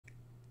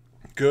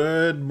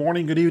Good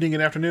morning, good evening,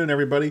 good afternoon,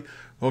 everybody.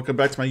 Welcome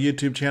back to my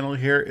YouTube channel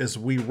here as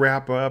we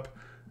wrap up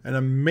an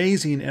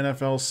amazing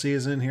NFL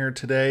season here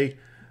today.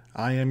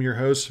 I am your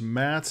host,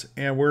 Matt,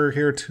 and we're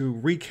here to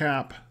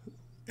recap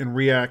and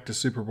react to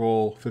Super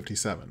Bowl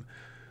 57.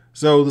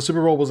 So the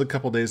Super Bowl was a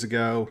couple days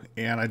ago,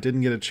 and I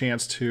didn't get a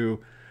chance to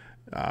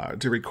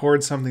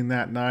record something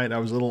that night. I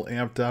was a little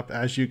amped up,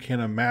 as you can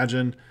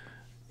imagine,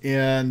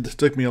 and it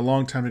took me a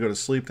long time to go to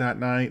sleep that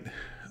night.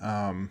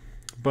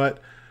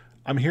 But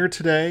I'm here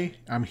today.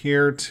 I'm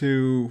here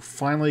to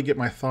finally get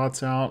my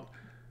thoughts out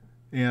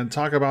and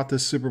talk about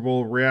this Super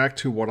Bowl, react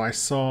to what I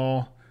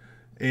saw,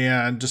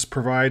 and just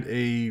provide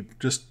a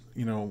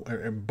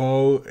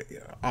bow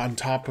on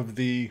top of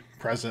the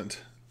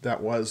present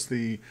that was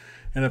the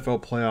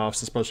NFL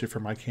playoffs, especially for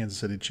my Kansas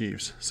City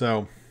Chiefs.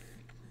 So,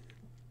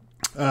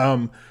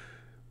 one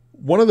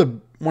of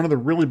the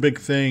really big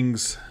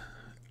things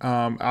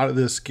out of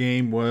this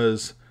game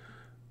was,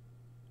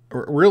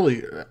 or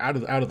really out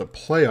of the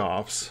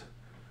playoffs,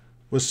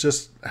 was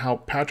just how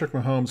Patrick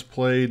Mahomes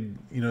played,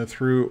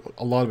 through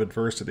a lot of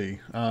adversity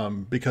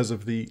because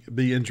of the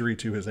injury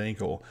to his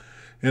ankle.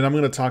 And I'm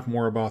going to talk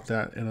more about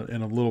that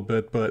in a little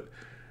bit. But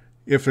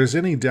if there's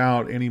any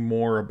doubt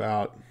anymore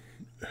about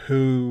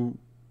who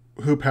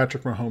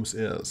Patrick Mahomes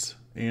is,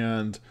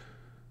 and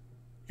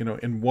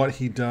and what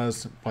he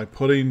does by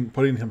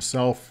putting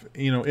himself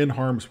in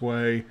harm's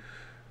way,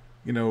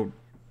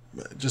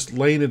 just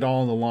laying it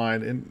all on the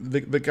line, and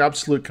the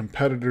absolute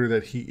competitor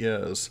that he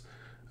is.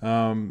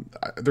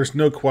 There's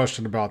no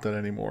question about that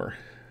anymore.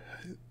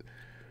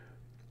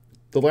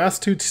 The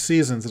last two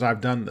seasons that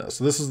I've done this,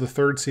 so this is the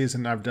third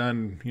season I've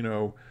done,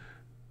 these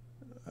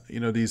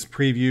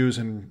previews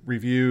and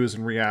reviews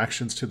and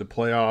reactions to the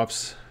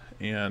playoffs.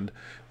 And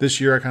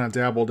this year I kind of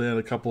dabbled in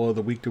a couple of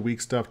the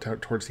week-to-week stuff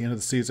towards the end of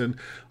the season.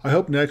 I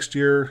hope next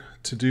year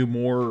to do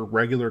more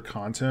regular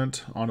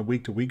content on a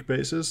week-to-week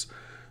basis.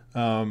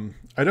 I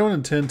don't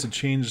intend to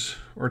change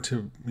or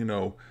to,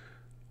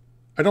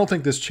 I don't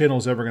think this channel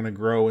is ever going to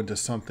grow into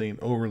something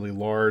overly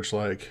large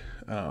like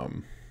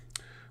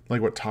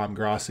what Tom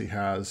Grossi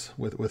has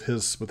with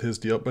his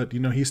deal. But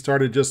he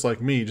started just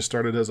like me, just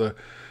started as a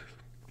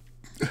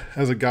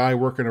guy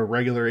working a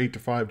regular 8 to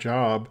 5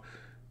 job,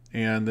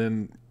 and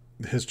then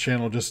his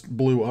channel just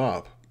blew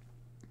up.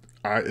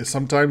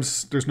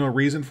 Sometimes there's no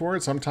reason for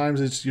it.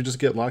 Sometimes you just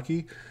get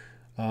lucky.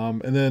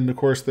 And then of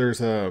course there's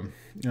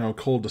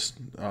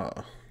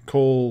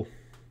Cole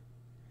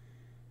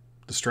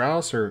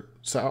DeStrauss or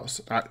South.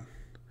 I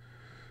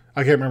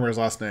can't remember his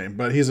last name,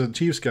 but he's a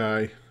Chiefs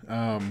guy.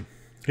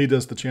 He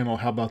does the channel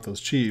How About Those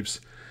Chiefs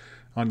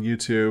on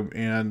YouTube,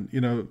 and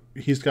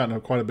he's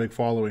gotten quite a big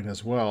following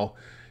as well.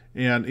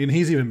 And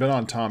he's even been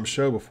on Tom's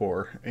show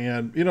before.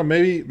 And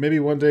maybe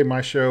one day my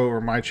show or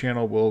my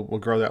channel will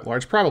grow that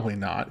large. Probably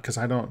not, because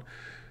I'm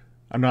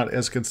not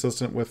as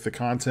consistent with the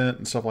content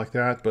and stuff like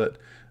that. But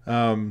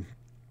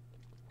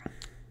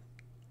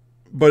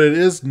it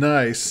is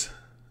nice.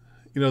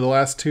 The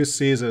last two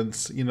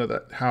seasons,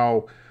 that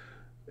how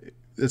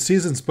the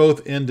seasons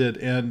both ended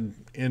in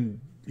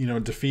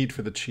defeat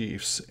for the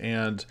Chiefs.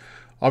 And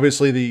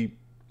obviously the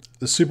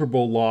Super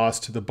Bowl loss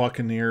to the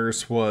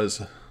Buccaneers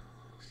was,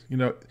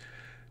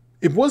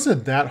 it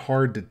wasn't that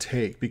hard to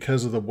take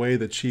because of the way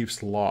the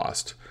Chiefs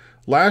lost.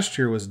 Last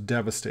year was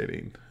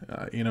devastating,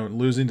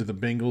 losing to the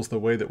Bengals the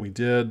way that we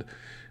did,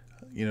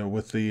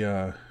 with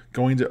the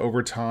going to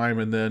overtime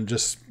and then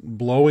just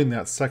blowing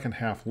that second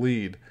half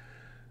lead.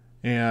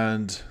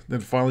 And then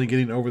finally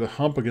getting over the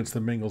hump against the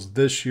Bengals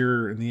this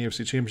year in the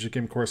AFC Championship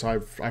game. Of course,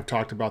 I've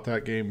talked about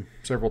that game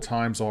several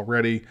times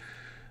already.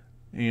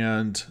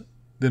 And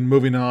then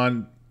moving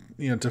on,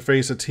 to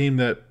face a team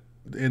that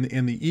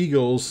in the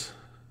Eagles,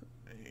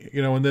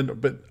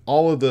 but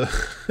all of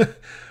the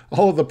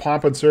all of the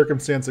pomp and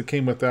circumstance that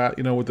came with that,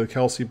 with the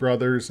Kelsey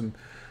brothers and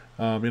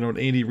and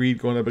Andy Reid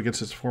going up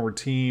against his former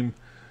team.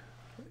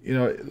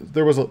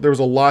 There was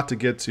a lot to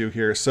get to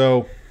here.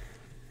 So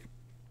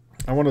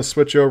I want to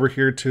switch over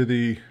here to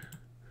the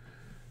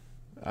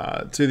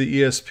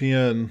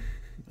ESPN,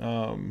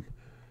 and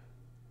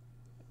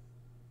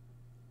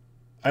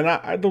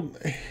I'm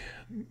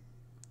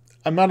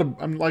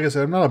like I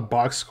said, I'm not a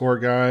box score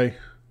guy.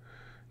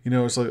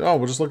 It's like, oh,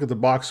 we'll just look at the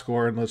box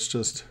score and let's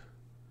just.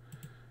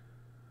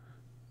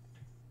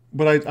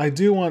 But I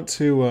do want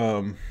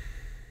to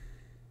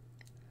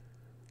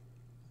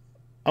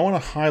I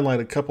want to highlight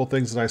a couple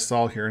things that I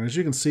saw here, and as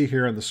you can see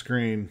here on the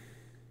screen.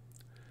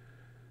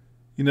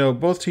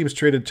 Both teams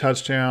traded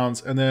touchdowns,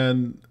 and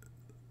then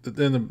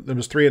there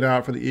was 3 and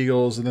out for the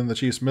Eagles, and then the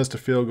Chiefs missed a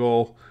field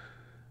goal.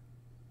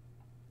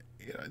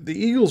 The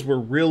Eagles were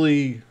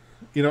really,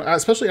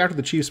 especially after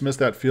the Chiefs missed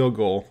that field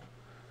goal,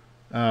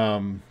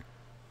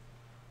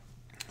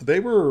 they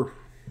were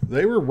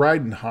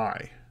riding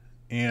high,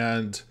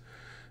 and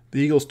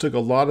the Eagles took a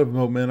lot of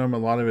momentum, a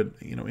lot of it,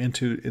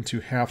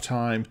 into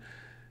halftime.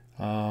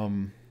 I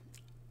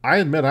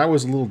admit I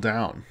was a little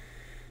down.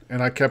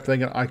 And I kept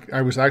thinking,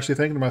 I was actually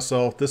thinking to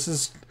myself, to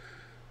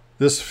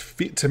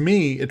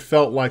me, it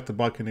felt like the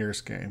Buccaneers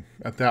game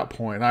at that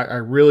point. I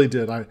really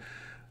did.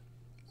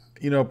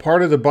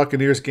 part of the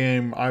Buccaneers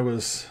game, I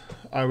was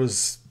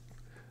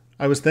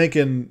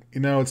thinking,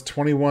 it's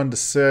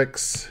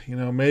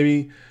 21-6.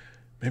 Maybe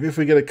if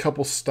we get a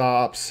couple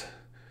stops,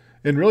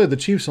 and really the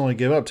Chiefs only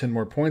gave up 10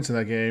 more points in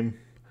that game,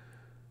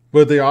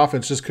 but the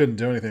offense just couldn't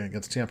do anything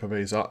against Tampa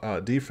Bay's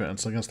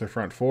defense, against their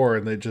front four,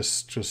 and they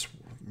just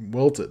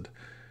wilted.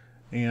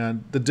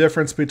 And the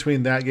difference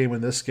between that game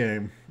and this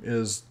game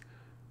is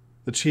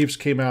the Chiefs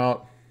came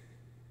out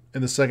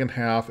in the second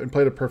half and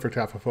played a perfect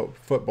half of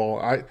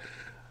football.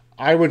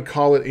 I would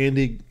call it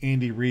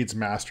Andy Reid's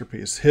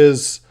masterpiece.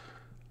 It's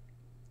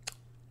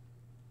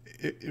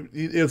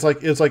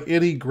like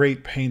any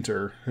great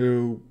painter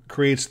who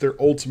creates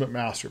their ultimate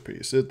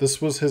masterpiece.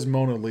 This was his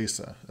Mona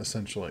Lisa,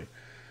 essentially,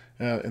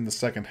 in the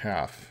second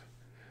half.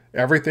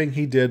 Everything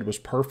he did was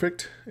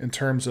perfect in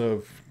terms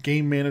of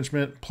game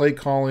management, play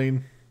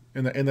calling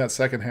in that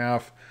second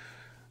half.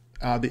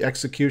 The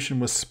execution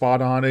was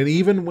spot on. And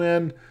even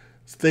when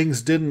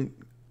things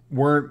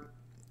weren't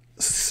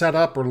set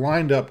up or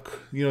lined up,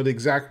 the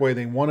exact way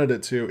they wanted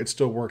it to, it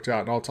still worked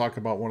out. And I'll talk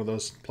about one of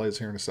those plays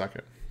here in a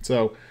second.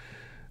 So,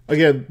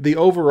 again, the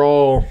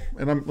overall,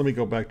 and let me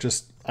go back.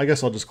 I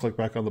guess I'll just click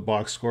back on the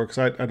box score because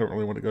I don't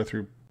really want to go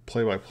through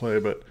play by play,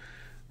 but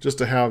just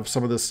to have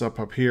some of this stuff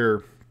up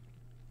here.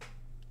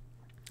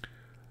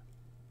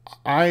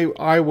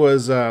 I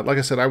was like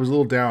I said, I was a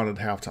little down at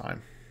halftime.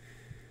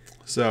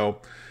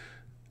 So,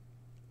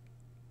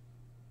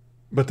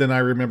 but then I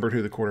remembered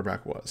who the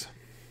quarterback was.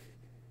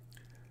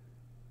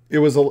 It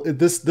was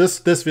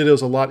this video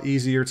is a lot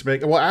easier to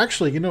make. Well,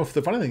 actually,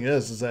 the funny thing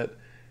is that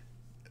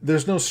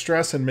there's no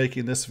stress in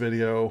making this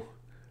video.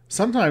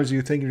 Sometimes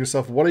you think to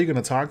yourself, what are you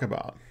going to talk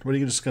about? What are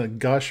you just going to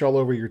gush all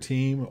over your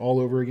team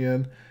all over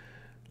again?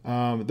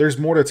 There's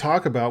more to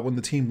talk about when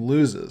the team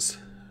loses,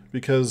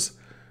 because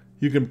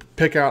you can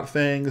pick out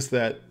things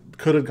that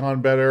could have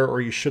gone better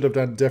or you should have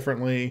done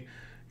differently,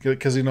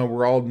 because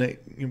we're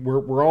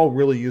all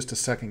really used to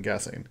second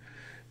guessing.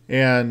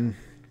 And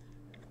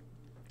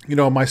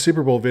my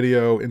Super Bowl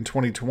video in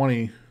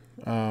 2020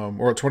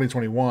 or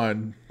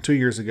 2021, 2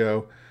 years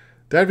ago,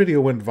 that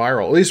video went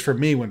viral. At least for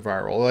me, went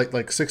viral.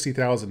 Like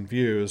 60,000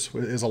 views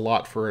is a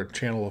lot for a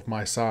channel of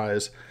my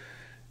size.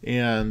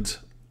 And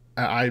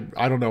I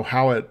don't know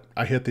how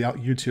I hit the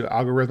YouTube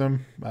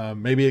algorithm.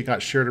 Maybe it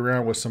got shared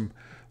around with some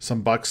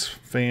Bucks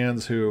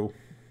fans who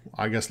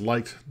I guess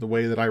liked the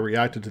way that I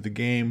reacted to the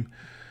game,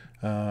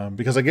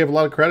 because I gave a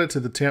lot of credit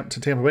to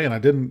Tampa Bay, and I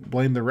didn't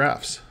blame the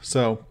refs.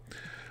 So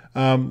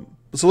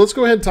let's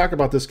go ahead and talk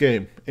about this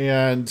game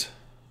and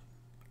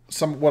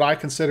what I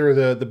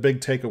consider the big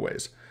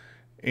takeaways.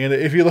 And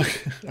if you look,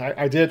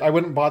 I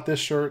went and bought this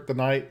shirt the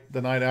night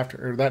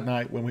after, or that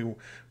night when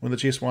the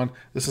Chiefs won.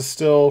 This is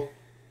still,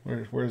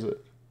 where is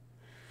it?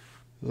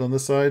 Is it on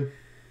this side?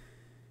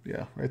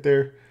 Yeah, right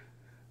there.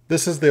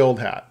 This is the old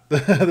hat.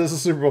 This is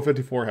Super Bowl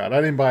 54 hat.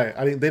 I didn't buy it.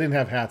 They didn't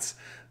have hats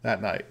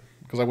that night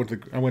because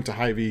I went to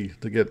Hy-Vee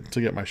to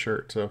get my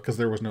shirt. So because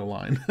there was no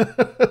line.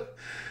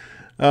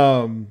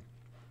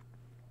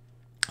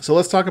 So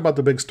let's talk about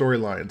the big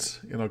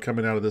storylines,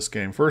 coming out of this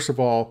game. First of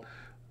all,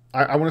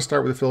 I want to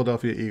start with the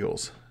Philadelphia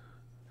Eagles.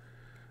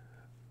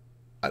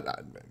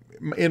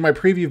 In my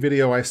preview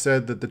video, I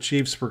said that the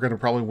Chiefs were going to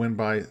probably win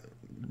by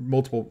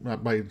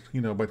by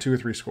 2 or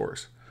 3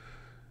 scores.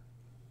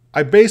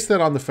 I based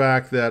that on the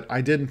fact that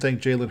I didn't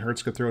think Jalen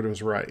Hurts could throw to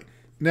his right.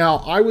 Now,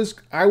 I was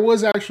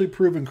actually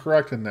proven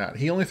correct in that.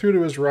 He only threw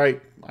to his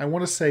right, I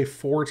want to say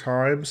 4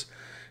 times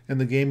in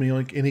the game,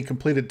 and he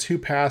completed 2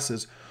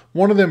 passes.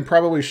 One of them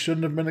probably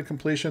shouldn't have been a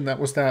completion. That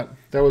was that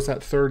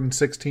 3rd and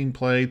 16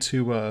 play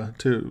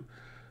to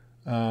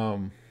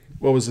what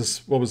was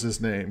his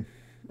name?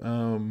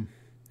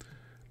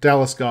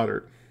 Dallas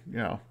Goedert.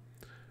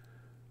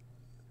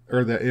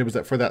 Or that it was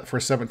for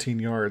 17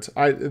 yards.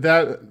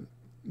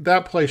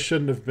 That play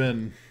shouldn't have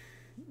been.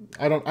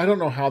 I don't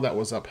know how that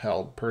was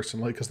upheld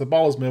personally, because the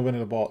ball was moving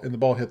and the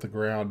ball hit the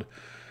ground.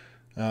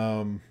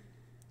 Again,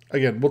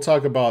 we'll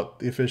talk about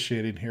the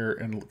officiating here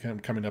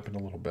and coming up in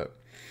a little bit.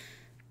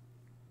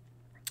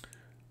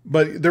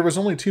 But there was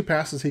only 2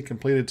 passes he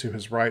completed to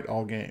his right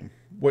all game.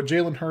 What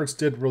Jalen Hurts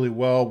did really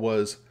well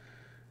was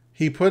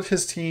he put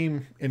his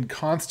team in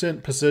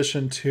constant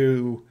position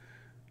to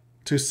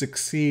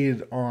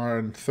succeed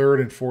on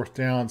 3rd and 4th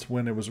downs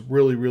when it was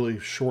really, really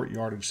short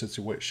yardage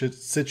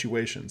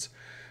situations.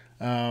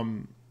 I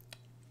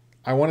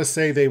want to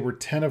say they were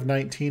 10 of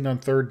 19 on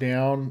 3rd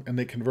down, and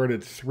they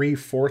converted 3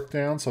 4th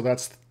downs, so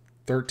that's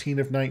 13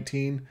 of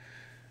 19.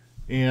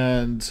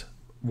 And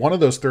one of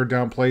those 3rd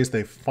down plays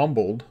they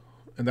fumbled,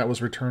 and that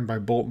was returned by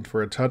Bolton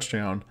for a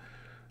touchdown.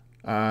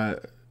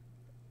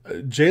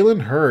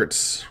 Jalen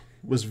Hurts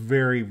was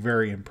very,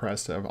 very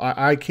impressive.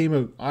 I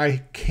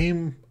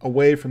came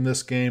away from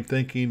this game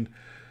thinking,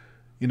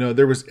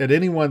 there was at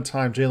any one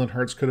time Jalen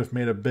Hurts could have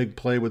made a big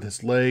play with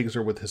his legs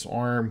or with his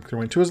arm,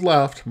 throwing to his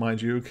left,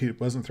 mind you. He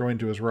wasn't throwing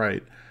to his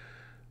right.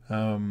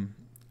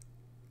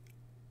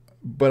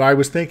 But I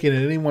was thinking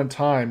at any one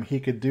time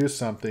he could do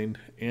something,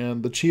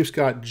 and the Chiefs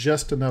got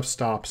just enough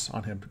stops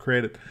on him to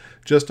create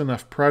just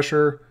enough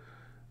pressure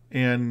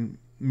and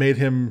made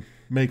him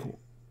make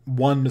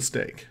one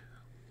mistake,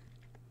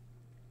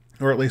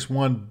 or at least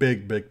one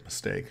big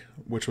mistake,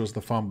 which was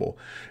the fumble.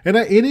 And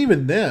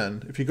even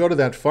then, if you go to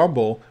that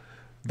fumble,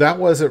 that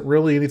wasn't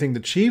really anything the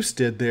Chiefs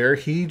did there.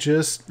 He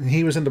was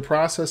in the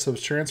process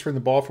of transferring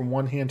the ball from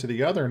one hand to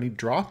the other, and he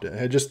dropped it.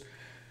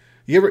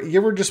 You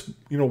ever just,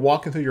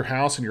 walking through your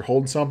house and you're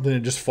holding something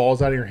and it just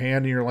falls out of your hand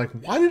and you're like,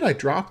 why did I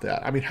drop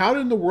that? I mean, how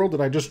in the world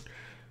did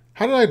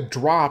I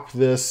drop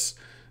this,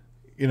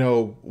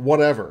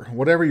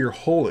 whatever you're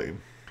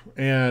holding,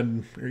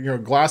 and, a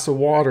glass of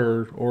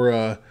water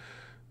or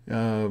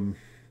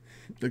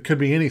it could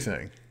be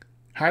anything.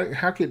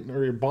 How could,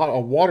 or a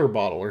water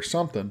bottle or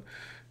something,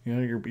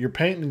 you're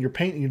painting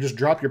and you just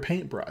drop your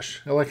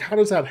paintbrush. Like, how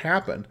does that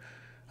happen?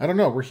 I don't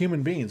know. We're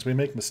human beings. We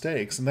make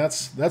mistakes. And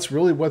that's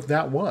really what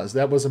that was.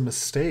 That was a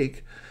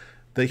mistake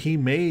that he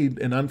made,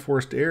 an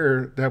unforced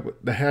error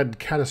that had a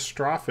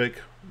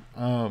catastrophic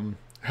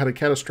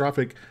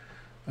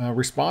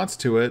response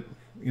to it,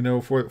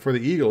 for the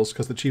Eagles,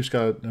 because the Chiefs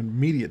got an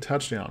immediate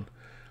touchdown.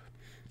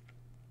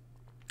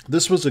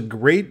 This was a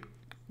great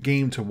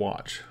game to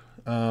watch,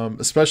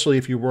 especially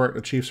if you weren't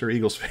a Chiefs or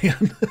Eagles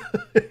fan.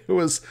 It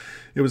was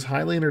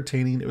highly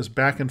entertaining. It was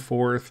back and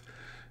forth.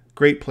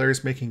 Great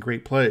players making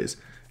great plays.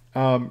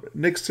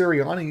 Nick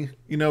Sirianni,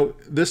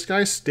 this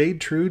guy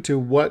stayed true to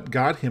what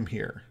got him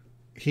here.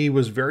 He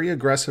was very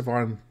aggressive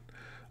on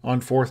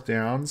fourth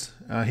downs.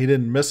 He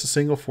didn't miss a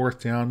single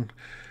fourth down.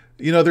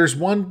 There's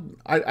one,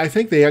 I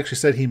think they actually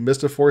said he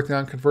missed a fourth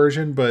down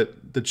conversion,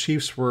 but the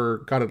Chiefs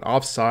got it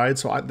offside,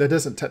 so that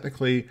doesn't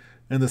technically,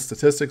 in the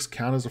statistics,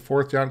 count as a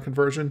fourth down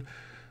conversion.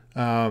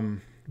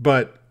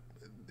 But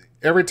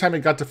every time it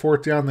got to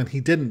fourth down, then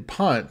he didn't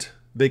punt,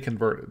 they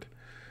converted.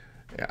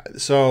 Yeah,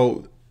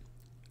 so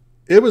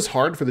it was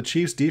hard for the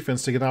Chiefs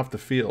defense to get off the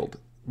field.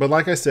 But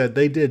like I said,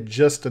 they did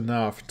just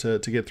enough to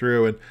get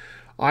through. And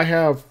I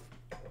have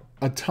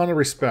a ton of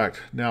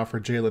respect now for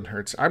Jalen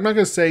Hurts. I'm not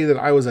going to say that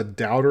I was a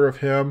doubter of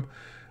him.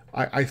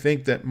 I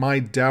think that my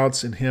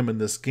doubts in him in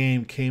this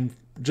game came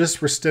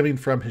just stemming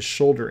from his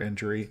shoulder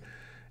injury.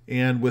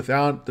 And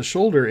without the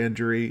shoulder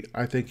injury,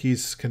 I think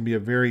he's can be a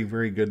very,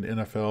 very good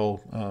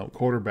NFL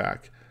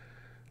quarterback.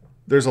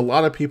 There's a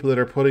lot of people that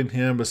are putting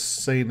him as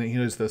saying that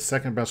he's the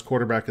second best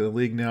quarterback in the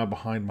league now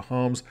behind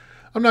Mahomes.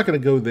 I'm not going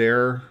to go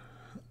there.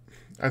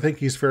 I think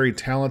he's very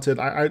talented.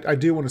 I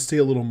do want to see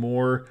a little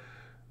more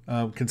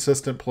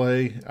consistent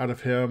play out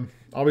of him.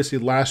 Obviously,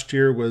 last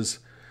year was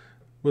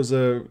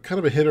a kind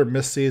of a hit or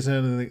miss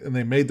season, and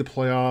they made the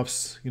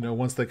playoffs,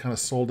 once they kind of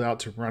sold out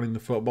to running the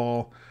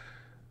football.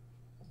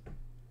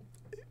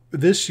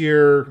 This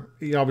year,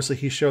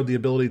 he showed the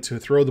ability to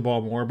throw the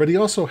ball more, but he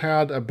also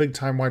had a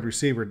big-time wide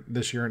receiver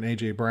this year in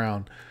A.J.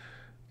 Brown.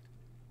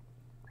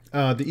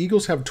 The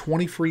Eagles have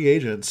 20 key free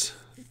agents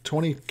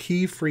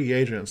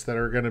that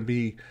are going to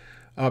be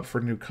up for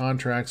new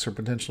contracts or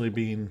potentially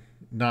being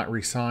not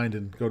re-signed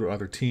and go to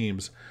other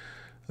teams.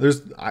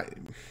 Every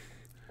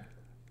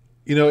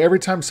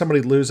time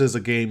somebody loses a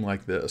game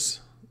like this,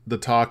 the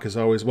talk is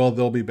always, well,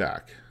 they'll be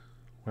back.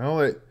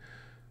 Well,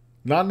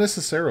 not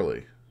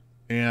necessarily.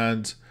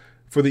 And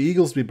for the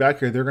Eagles to be back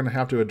here, they're going to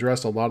have to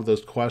address a lot of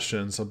those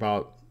questions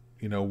about,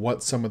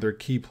 what some of their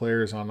key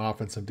players on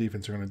offense and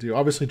defense are going to do.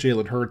 Obviously,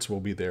 Jalen Hurts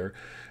will be there,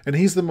 and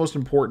he's the most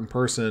important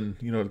person,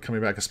 coming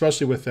back,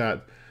 especially with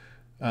that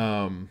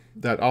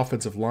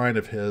offensive line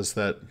of his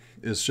that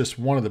is just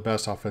one of the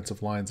best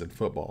offensive lines in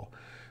football.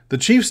 The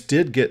Chiefs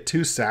did get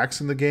 2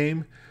 sacks in the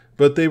game,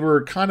 but they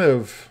were kind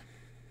of,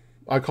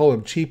 I call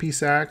them cheapy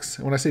sacks.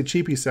 And when I say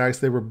cheapy sacks,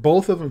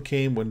 both of them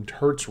came when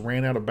Hurts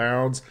ran out of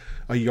bounds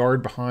a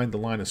yard behind the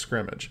line of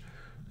scrimmage,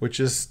 which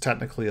is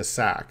technically a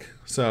sack.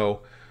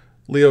 So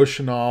Leo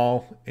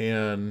Chenal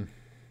and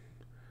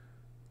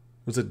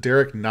was it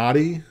Derek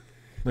Nottie?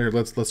 There,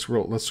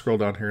 let's scroll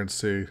down here and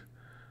see.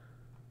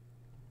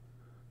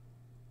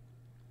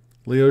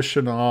 Leo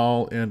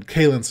Chenal and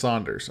Kalen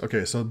Saunders.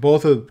 Okay, so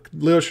both of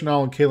Leo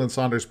Chenal and Kalen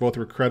Saunders both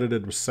were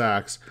credited with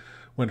sacks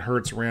when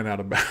Hurts ran out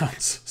of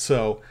bounds.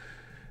 So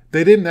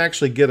they didn't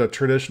actually get a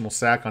traditional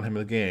sack on him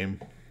in the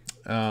game,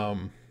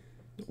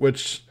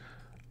 which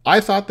I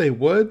thought they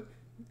would.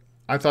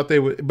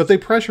 But they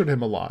pressured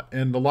him a lot.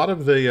 And a lot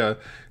of the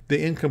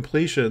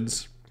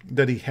incompletions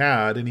that he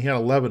had, and he had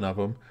 11 of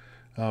them,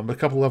 a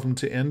couple of them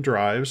to end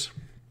drives,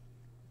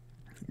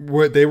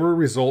 they were a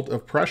result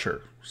of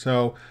pressure.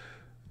 So,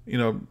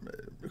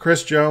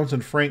 Chris Jones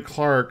and Frank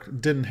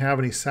Clark didn't have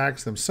any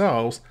sacks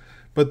themselves,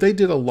 but they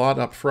did a lot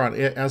up front,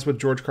 as with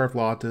George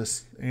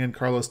Karlaftis and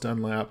Carlos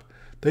Dunlap.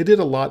 They did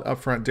a lot up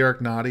front.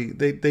 Derek Nottie,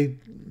 they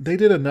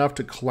did enough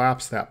to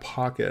collapse that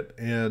pocket,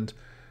 and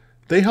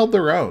they held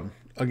their own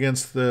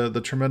against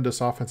the tremendous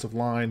offensive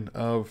line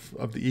of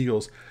the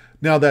Eagles.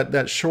 Now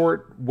that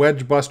short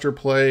wedge buster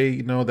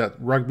play, that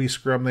rugby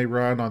scrum they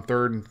run on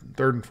third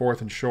and fourth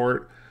and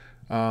short,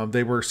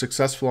 they were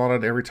successful on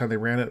it every time they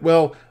ran it.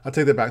 Well, I'll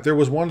take that back. There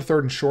was one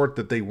third and short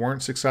that they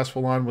weren't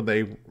successful on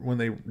when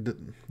they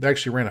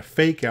actually ran a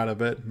fake out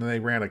of it, and they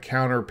ran a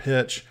counter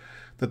pitch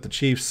that the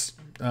Chiefs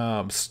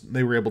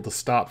they were able to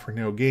stop for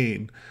no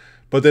gain.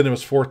 But then it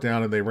was fourth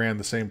down and they ran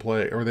the same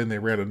play, or then they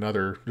ran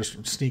another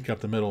just sneak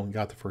up the middle and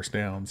got the first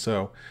down.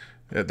 So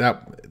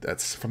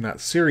that's from that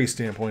series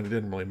standpoint, it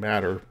didn't really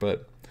matter.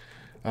 But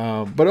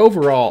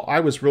overall, I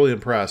was really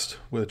impressed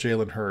with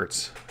Jalen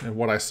Hurts and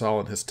what I saw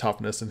in his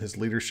toughness and his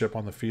leadership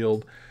on the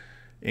field.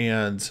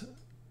 And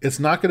it's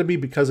not going to be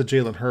because of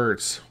Jalen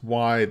Hurts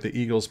why the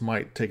Eagles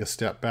might take a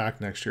step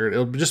back next year.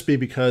 It'll just be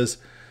because,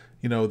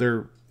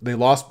 they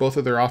lost both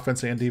of their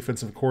offensive and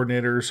defensive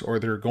coordinators, or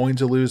they're going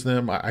to lose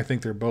them. I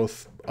think they're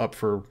both up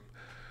for.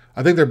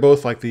 I think they're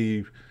both like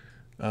the.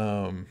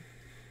 I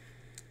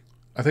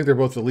think they're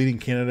both the leading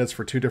candidates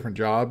for two different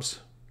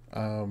jobs.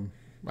 I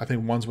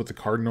think one's with the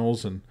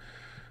Cardinals, and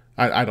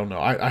I don't know.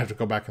 I have to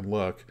go back and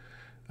look.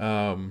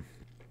 Yeah,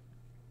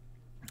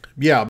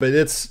 but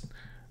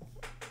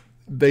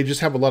they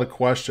just have a lot of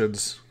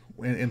questions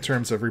in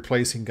terms of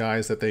replacing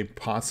guys that they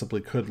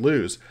possibly could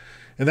lose.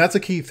 And that's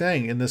a key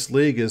thing in this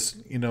league is,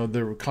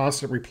 the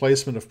constant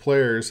replacement of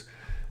players,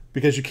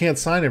 because you can't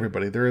sign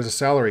everybody. There is a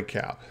salary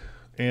cap.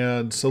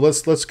 And so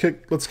let's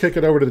kick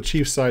it over to the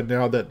Chiefs side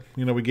now that,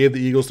 we gave the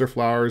Eagles their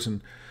flowers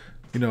and,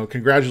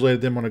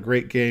 congratulated them on a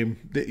great game.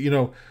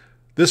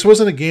 This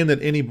wasn't a game that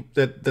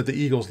the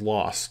Eagles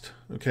lost.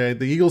 Okay.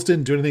 The Eagles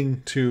didn't do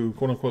anything to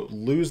quote unquote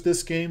lose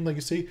this game. Like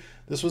you see,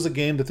 this was a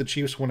game that the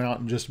Chiefs went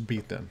out and just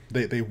beat them.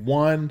 They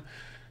won.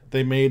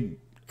 They made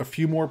a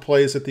few more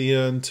plays at the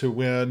end to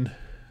win,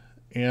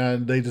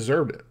 and they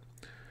deserved it.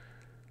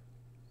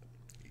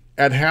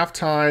 At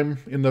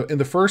halftime, in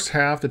the first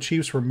half, the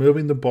Chiefs were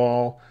moving the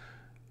ball.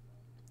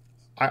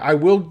 I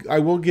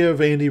will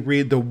give Andy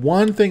Reid the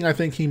one thing I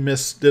think he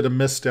did a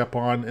misstep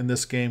on in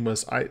this game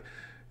was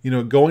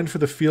going for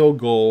the field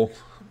goal.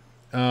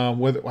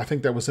 I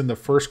think that was in the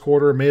first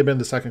quarter, it may have been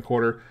the second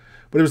quarter,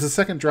 but it was the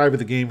second drive of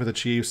the game for the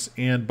Chiefs,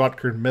 and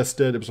Butker missed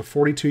it. It was a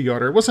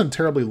 42-yarder. It wasn't a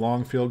terribly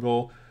long field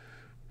goal.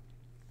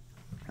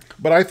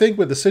 But I think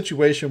with the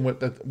situation with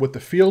the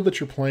field that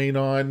you're playing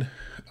on,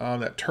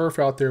 that turf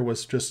out there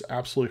was just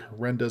absolutely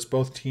horrendous.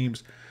 Both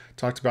teams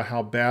talked about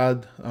how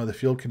bad the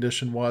field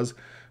condition was,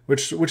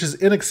 which is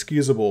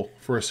inexcusable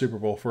for a Super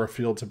Bowl for a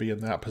field to be in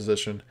that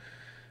position.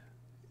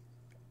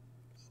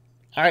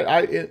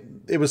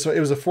 It was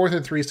a 4th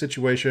and 3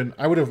 situation.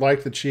 I would have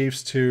liked the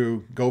Chiefs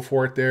to go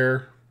for it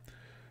there.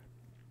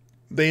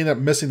 They ended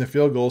up missing the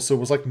field goal, so it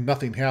was like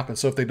nothing happened.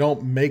 So if they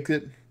don't make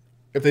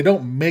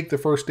the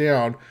first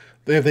down,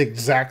 they have the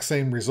exact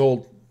same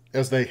result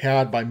as they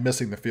had by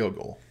missing the field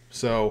goal.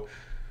 So,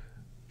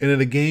 and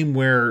in a game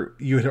where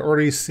you had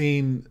already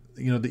seen,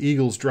 the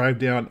Eagles drive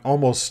down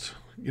almost,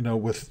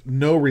 with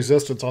no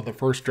resistance on the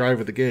first drive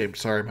of the game.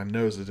 Sorry, my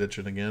nose is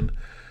itching again.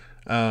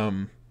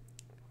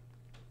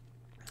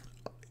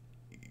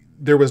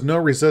 There was no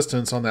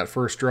resistance on that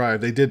first drive.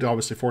 They did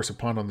obviously force a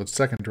punt on the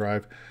second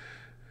drive.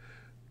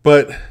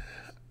 But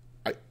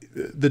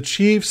the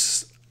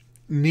Chiefs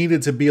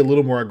needed to be a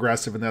little more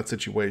aggressive in that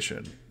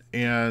situation.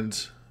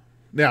 And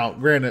now,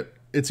 granted,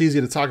 it's easy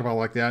to talk about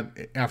like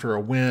that after a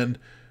win.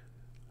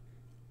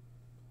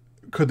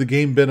 Could the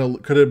game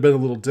could it have been a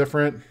little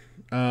different?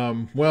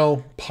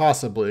 Well,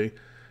 possibly.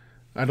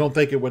 I don't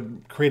think it would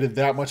have created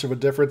that much of a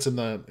difference in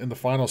the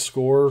final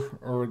score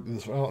or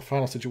the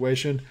final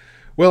situation.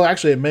 Well,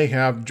 actually, it may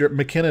have.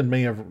 McKinnon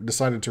may have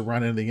decided to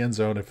run into the end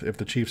zone if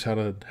the Chiefs had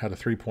a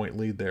 3-point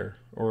lead there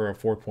or a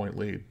 4-point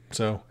lead.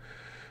 So,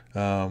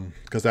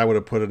 because that would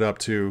have put it up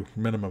to a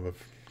minimum of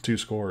 2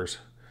 scores.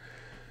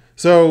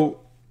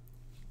 So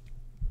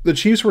the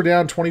Chiefs were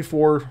down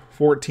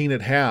 24-14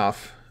 at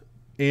half,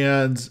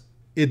 and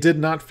it did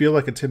not feel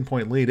like a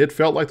 10-point lead. It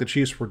felt like the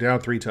Chiefs were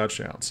down 3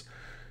 touchdowns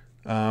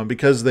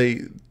because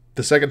the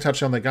second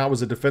touchdown they got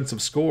was a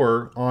defensive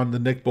score on the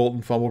Nick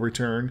Bolton fumble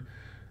return,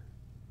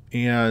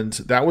 and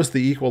that was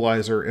the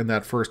equalizer in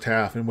that first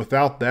half. And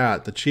without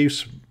that, the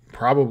Chiefs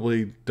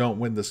probably don't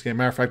win this game.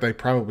 Matter of fact, they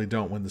probably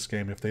don't win this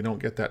game if they don't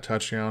get that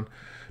touchdown.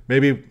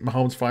 Maybe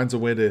Mahomes finds a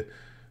way to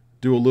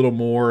do a little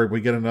more.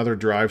 We get another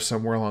drive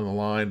somewhere along the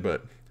line,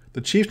 but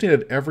the Chiefs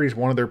needed every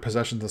one of their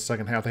possessions in the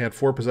second half. They had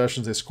 4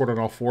 possessions. They scored on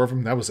all 4 of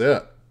them. That was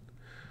it.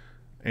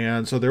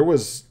 And so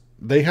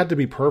they had to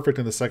be perfect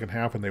in the second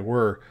half, and they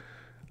were.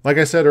 Like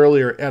I said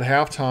earlier, at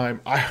halftime,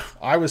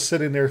 I was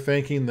sitting there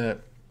thinking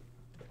that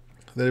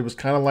it was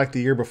kind of like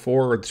the year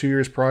before or 2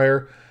 years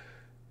prior.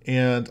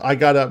 And I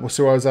got up,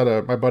 so I was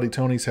at my buddy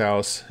Tony's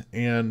house,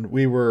 and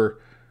we were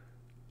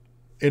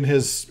in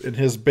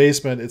his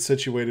basement. It's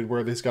situated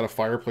where he's got a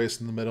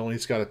fireplace in the middle, and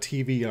he's got a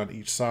TV on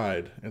each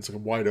side. And it's like a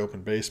wide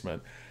open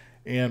basement.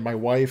 And my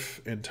wife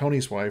and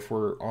Tony's wife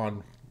were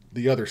on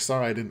the other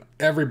side, and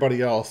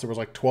everybody else, there was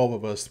like 12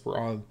 of us, were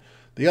on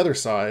the other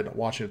side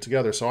watching it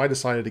together. So I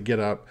decided to get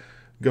up,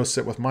 go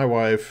sit with my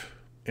wife,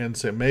 and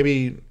say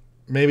maybe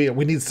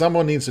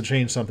someone needs to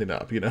change something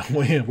up.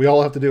 We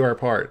all have to do our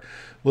part.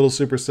 A little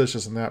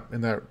superstitious in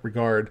that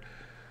regard.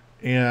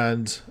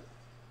 And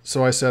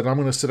so I said, I'm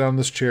going to sit down in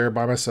this chair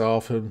by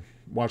myself and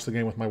watch the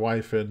game with my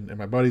wife and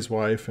my buddy's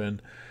wife.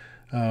 And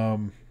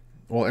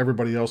while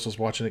everybody else was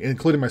watching it,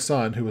 including my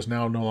son, who was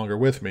now no longer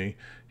with me,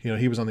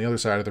 he was on the other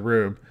side of the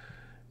room.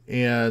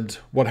 And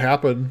what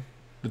happened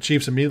the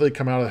Chiefs immediately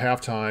come out of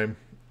halftime,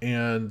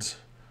 and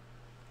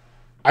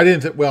I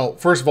didn't think, well,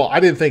 first of all, I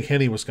didn't think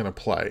Henne was going to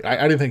play.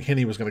 I didn't think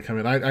Henne was going to come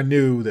in. I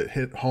knew that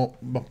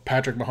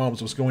Patrick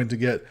Mahomes was going to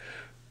get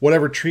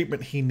whatever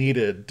treatment he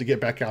needed to get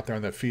back out there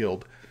on that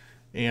field.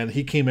 And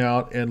he came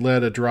out and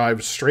led a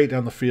drive straight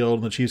down the field,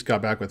 and the Chiefs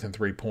got back within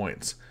 3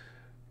 points.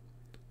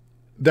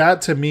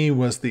 That to me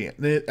was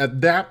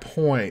at that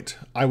point,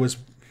 of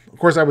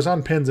course, I was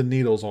on pins and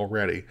needles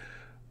already,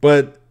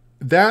 but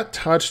that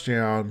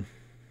touchdown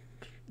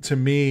to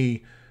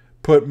me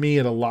put me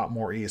at a lot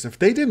more ease. If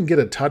they didn't get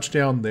a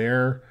touchdown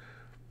there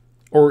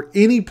or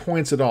any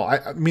points at all,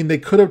 I mean, they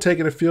could have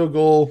taken a field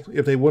goal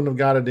if they wouldn't have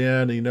got it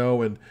in, and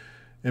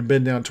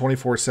been down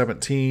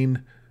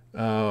 24-17.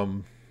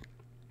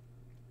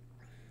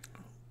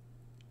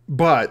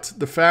 But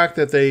the fact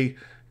that they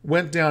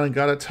went down and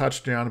got a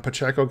touchdown, and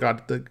Pacheco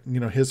got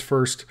his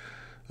first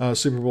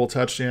Super Bowl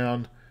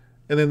touchdown,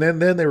 and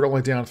then they were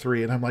only down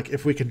 3, and I'm like,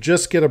 if we could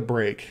just get a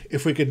break,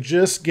 if we could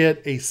just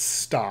get a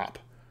stop,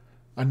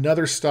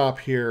 another stop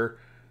here,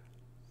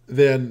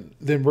 then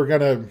we're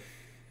gonna.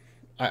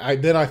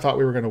 I thought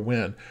we were gonna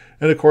win,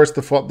 and of course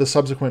the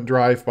subsequent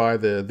drive by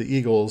the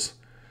Eagles,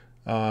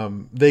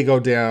 they go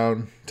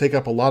down, take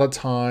up a lot of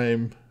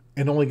time,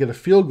 and only get a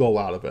field goal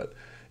out of it.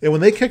 And when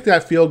they kicked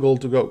that field goal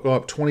to go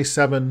up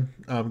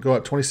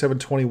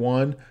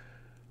 27-21,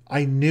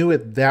 I knew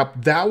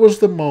that was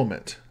the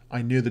moment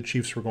I knew the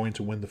Chiefs were going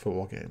to win the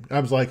football game. I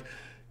was like,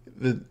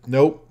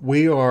 nope,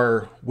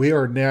 we're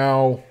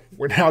now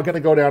going to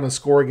go down and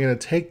score again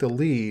and take the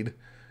lead,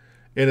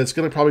 and it's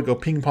going to probably go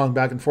ping pong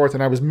back and forth.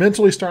 And I was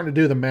mentally starting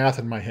to do the math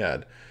in my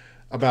head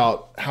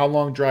about how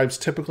long drives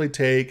typically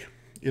take,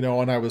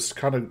 and I was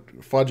kind of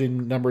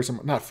fudging numbers,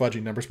 not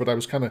fudging numbers, but I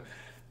was kind of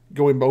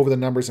going over the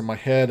numbers in my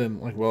head,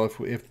 and like, well,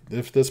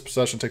 if this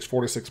possession takes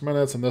 4 to 6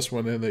 minutes, and this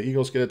one, and the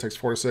Eagles get it, takes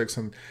 4 to 6,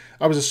 and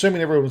I was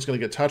assuming everyone was going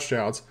to get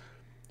touchdowns.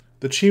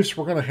 The Chiefs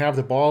were going to have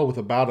the ball with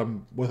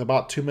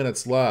about 2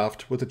 minutes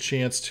left, with a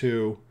chance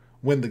to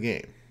win the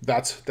game.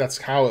 That's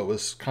how it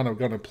was kind of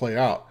going to play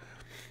out.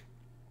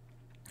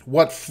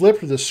 What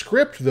flipped the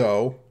script,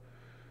 though,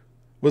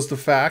 was the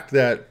fact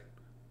that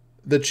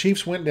the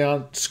Chiefs went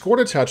down,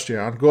 scored a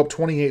touchdown, go up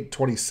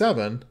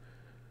 28-27,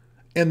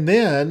 and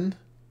then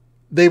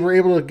they were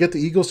able to get the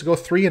Eagles to go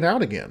 3 and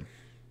out again.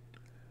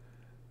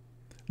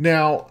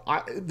 Now,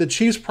 the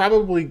Chiefs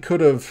probably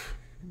could have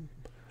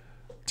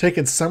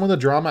taken some of the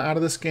drama out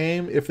of this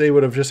game if they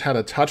would have just had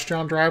a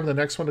touchdown drive in the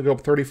next one to go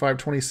up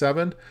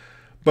 35-27.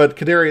 But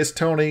Kadarius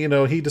Toney,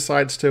 he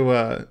decides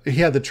to he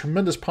had the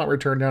tremendous punt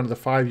return down to the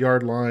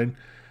 5-yard line.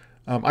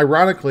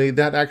 Ironically,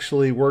 that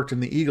actually worked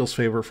in the Eagles'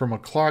 favor from a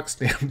clock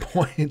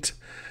standpoint.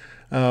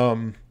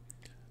 And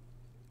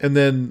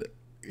then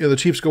the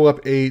Chiefs go up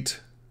 8.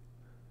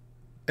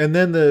 And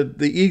then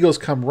the Eagles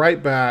come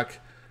right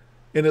back,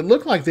 and it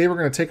looked like they were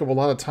going to take up a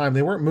lot of time.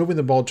 They weren't moving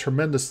the ball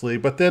tremendously,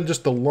 but then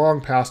just the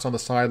long pass on the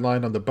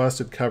sideline on the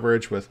busted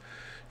coverage with,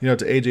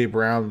 to A.J.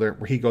 Brown, where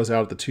he goes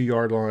out at the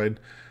 2-yard line.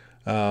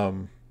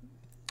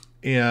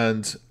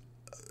 And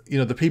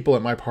the people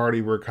at my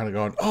party were kind of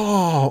going,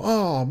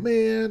 oh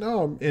man,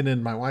 oh, and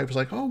then my wife was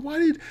like, oh, why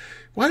did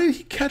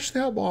he catch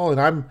that ball?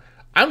 And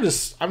I'm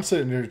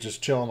sitting there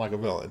just chilling like a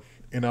villain.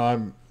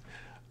 I'm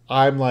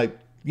like,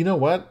 you know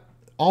what?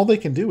 All they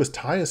can do is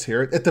tie us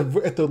here. At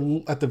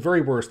the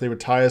very worst, they would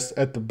tie us.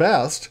 At the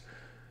best,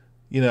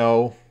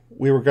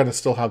 we were going to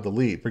still have the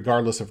lead,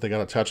 regardless if they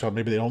got a touchdown.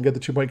 Maybe they don't get the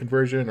 2-point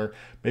conversion, or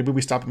maybe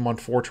we stop them on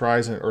 4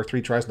 tries or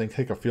 3 tries and they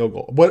kick a field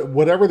goal.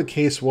 Whatever the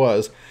case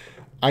was,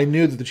 I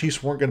knew that the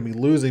Chiefs weren't going to be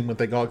losing when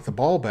they got the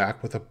ball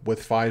back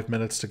with 5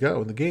 minutes to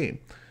go in the game.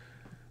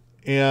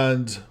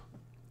 And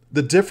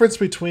the difference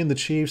between the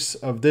Chiefs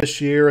of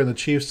this year and the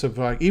Chiefs of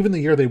even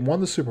the year they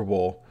won the Super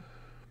Bowl,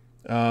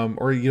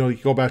 or you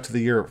go back to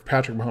the year of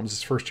Patrick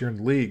Mahomes' first year in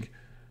the league,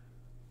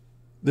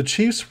 the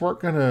Chiefs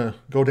weren't going to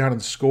go down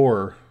and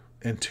score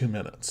in 2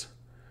 minutes.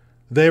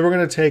 They were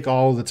going to take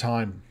all the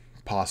time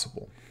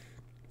possible,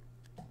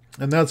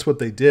 and that's what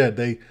they did.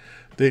 They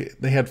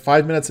had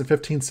 5 minutes and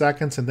 15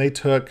 seconds, and they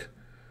took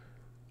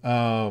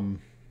 5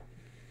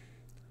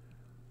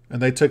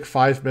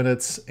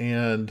 minutes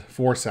and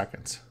 4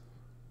 seconds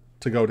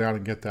to go down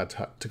and get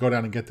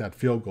that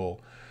field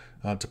goal.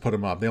 To put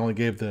them up, they only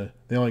gave the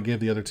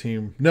other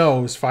team, no,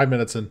 it was 5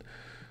 minutes and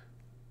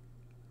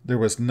there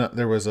was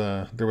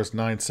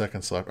 9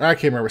 seconds left. I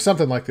can't remember,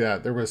 something like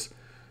that. There was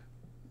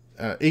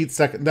 8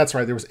 seconds. That's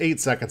right, there was 8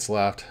 seconds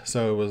left.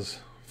 So it was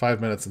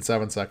 5 minutes and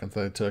 7 seconds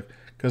that it took,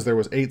 because there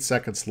was 8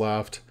 seconds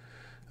left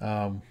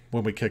when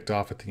we kicked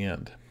off at the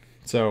end.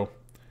 So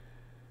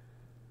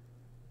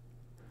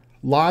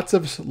lots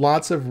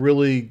of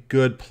really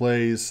good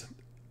plays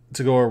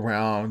to go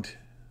around.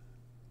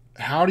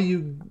 How do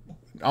you?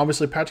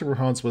 Obviously, Patrick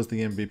Mahomes was the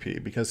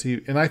MVP because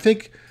I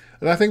think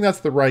that's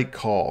the right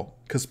call,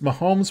 because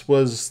Mahomes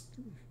was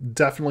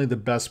definitely the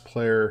best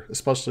player,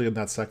 especially in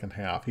that second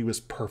half. He was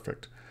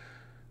perfect.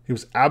 He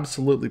was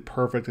absolutely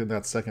perfect in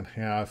that second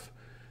half,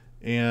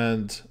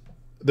 and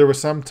there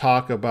was some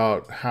talk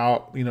about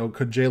how,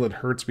 could Jalen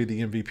Hurts be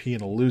the MVP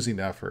in a losing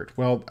effort?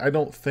 Well, I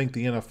don't think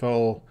the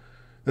NFL,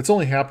 that's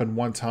only happened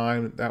one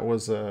time. That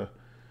was, and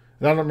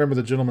I don't remember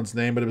the gentleman's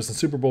name, but it was in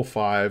Super Bowl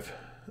V.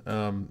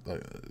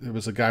 It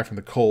was a guy from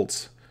the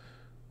Colts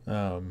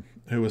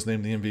who was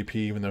named the MVP,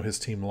 even though his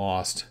team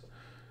lost.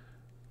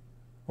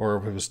 Or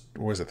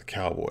was it the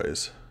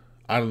Cowboys?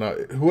 I don't know.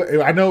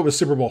 I know it was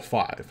Super Bowl V.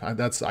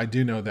 I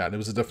do know that. It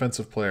was a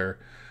defensive player.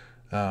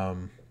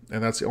 And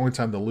that's the only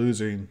time the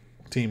losing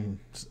team,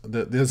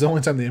 that's the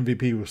only time the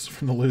MVP was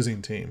from the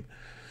losing team.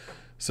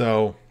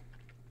 So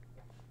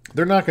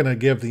they're not going to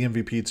give the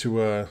MVP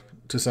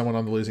to someone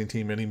on the losing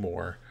team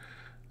anymore.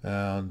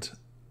 And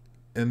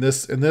in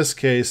this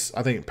case,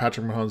 I think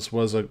Patrick Mahomes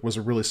was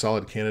a really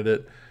solid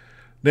candidate.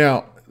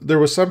 Now, there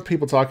was some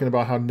people talking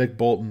about how Nick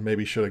Bolton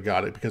maybe should have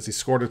got it because he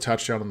scored a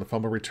touchdown on the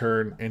fumble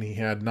return and he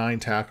had 9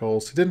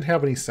 tackles. He didn't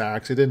have any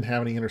sacks. He didn't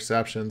have any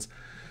interceptions.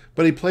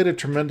 But he played a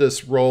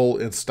tremendous role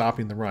in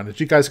stopping the run. As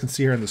you guys can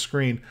see here on the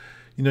screen,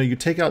 you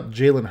take out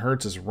Jalen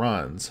Hurts'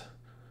 runs,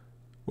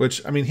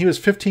 which, he was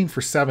 15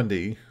 for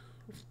 70,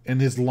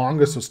 and his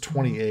longest was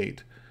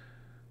 28.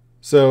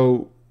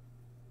 So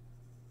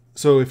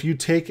if you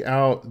take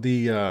out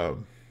those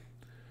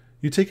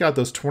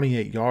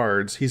 28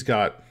 yards, he's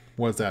got,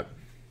 what's that?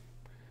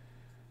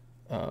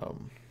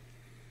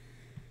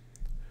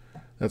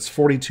 That's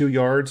 42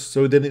 yards.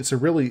 So then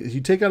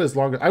you take out his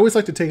longest. I always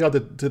like to take out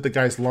the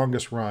guy's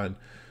longest run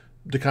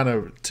to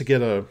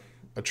get a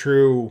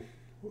true.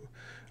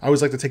 I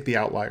always like to take the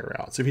outlier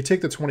out. So if you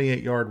take the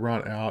 28-yard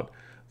run out,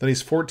 then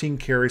he's 14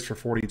 carries for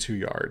 42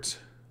 yards.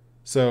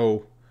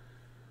 So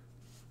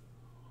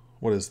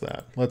what is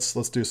that? Let's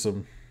do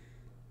some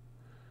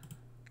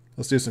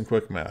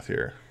quick math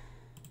here.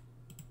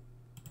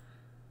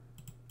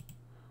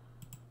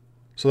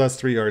 So that's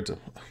 3 yards.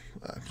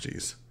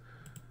 Jeez.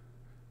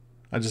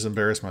 I just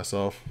embarrassed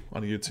myself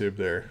on YouTube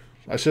there.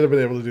 I should have been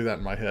able to do that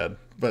in my head,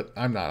 but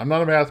I'm not. I'm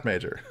not a math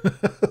major.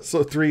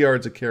 So 3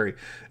 yards a carry.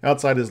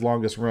 Outside his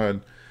longest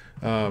run,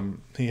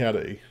 he had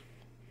a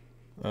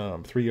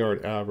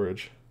 3-yard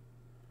average.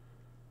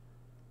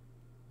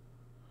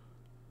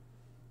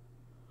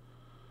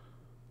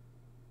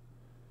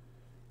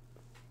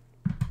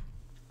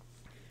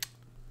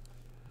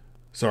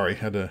 Sorry,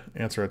 had to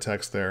answer a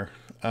text there.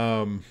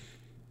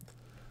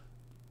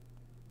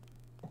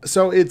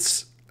 So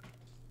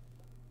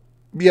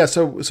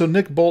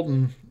Nick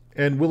Bolton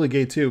and Willie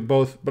Gay too,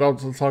 both, but I'll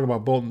talk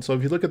about Bolton. So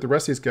if you look at the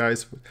rest of these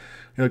guys,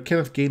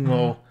 Kenneth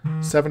Gainwell,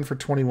 7 for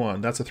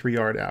 21, that's a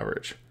 3-yard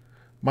average.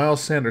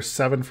 Miles Sanders,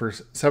 7 for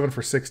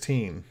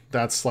 16,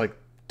 that's like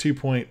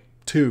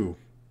 2.2.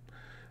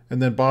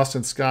 And then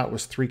Boston Scott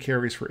was 3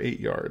 carries for 8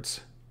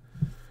 yards.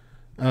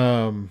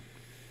 1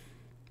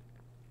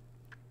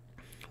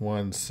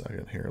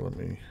 second here, let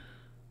me.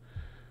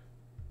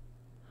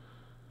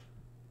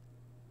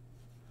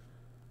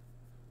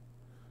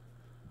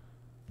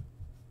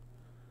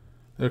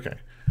 Okay.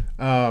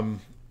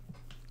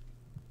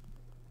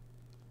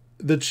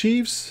 The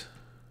Chiefs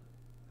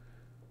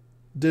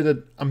did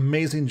an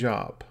amazing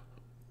job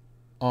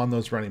on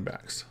those running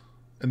backs.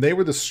 And they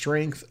were the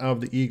strength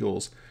of the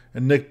Eagles.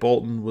 And Nick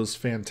Bolton was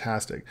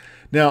fantastic.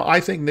 Now, I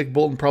think Nick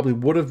Bolton probably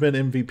would have been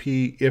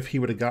MVP if he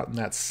would have gotten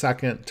that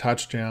second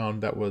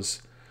touchdown that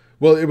was...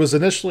 Well, it was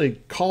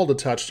initially called a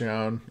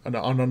touchdown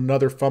on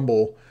another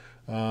fumble.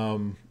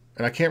 And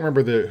I can't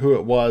remember who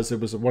it was. It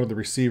was one of the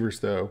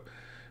receivers, though.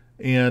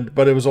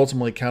 But it was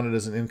ultimately counted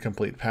as an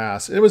incomplete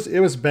pass. It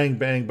was bang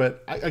bang,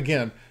 but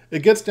again,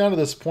 it gets down to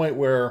this point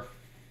where.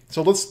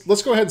 So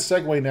let's go ahead and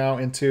segue now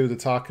into the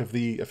talk of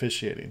the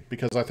officiating,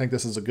 because I think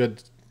this is a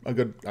good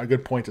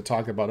point to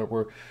talk about it.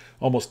 We're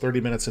almost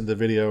 30 minutes into the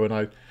video, and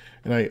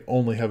I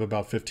only have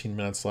about 15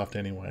 minutes left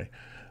anyway.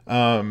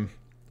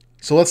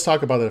 So let's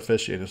talk about the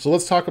officiating. So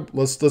let's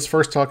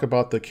first talk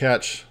about the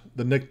catch,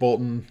 the Nick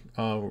Bolton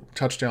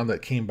touchdown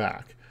that came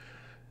back.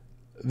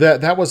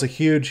 That was a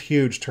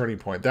huge turning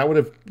point. That would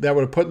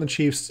have put the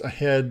Chiefs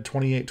ahead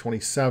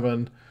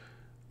 28-27,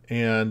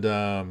 and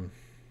it'd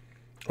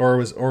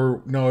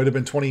have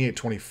been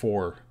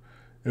 28-24. It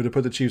would have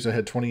put the Chiefs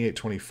ahead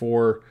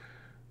 28-24.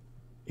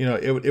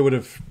 It would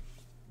have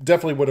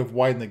definitely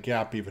widened the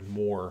gap even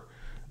more.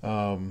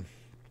 I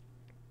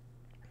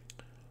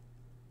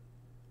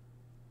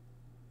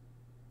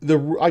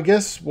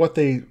guess what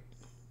the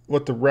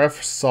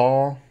ref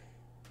saw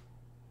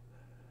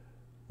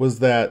was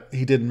that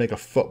he didn't make a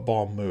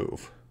football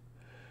move.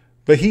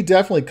 But he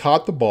definitely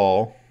caught the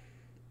ball,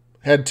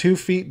 had 2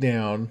 feet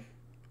down,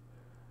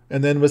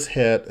 and then was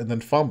hit and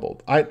then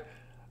fumbled. I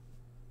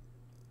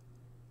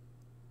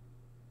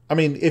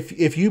mean,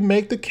 if you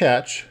make the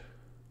catch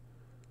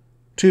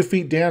 2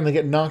 feet down and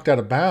get knocked out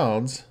of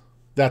bounds,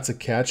 that's a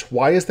catch.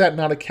 Why is that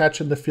not a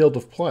catch in the field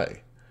of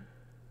play?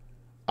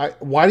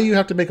 Why do you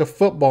have to make a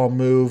football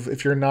move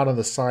if you're not on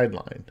the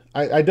sideline?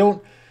 I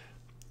don't...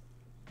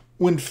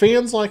 When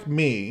fans like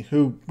me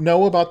who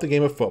know about the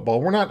game of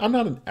football, I'm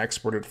not an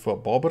expert at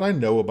football, but I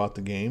know about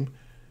the game.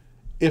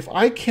 If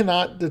I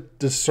cannot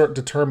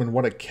determine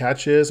what a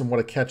catch is and what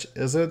a catch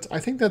isn't, I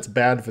think that's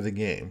bad for the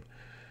game.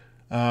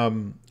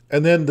 And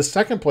then the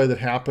second play that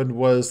happened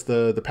was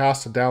the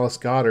pass to Dallas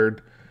Goedert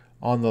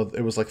on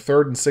it was like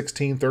 3rd and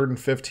 16, 3rd and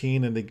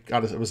 15, and it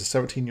was a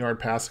 17-yard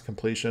pass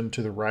completion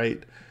to the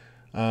right.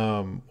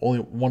 Only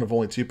one of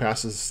only 2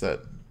 passes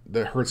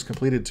that Hurts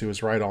completed to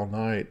his right all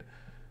night.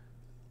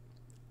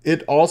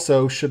 It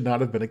also should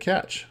not have been a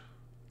catch.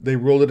 They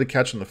ruled it a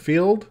catch on the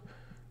field.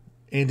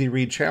 Andy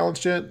Reid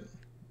challenged it.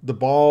 The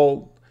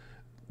ball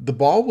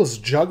was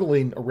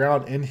juggling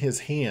around in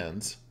his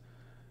hands.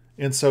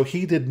 And so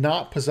he did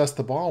not possess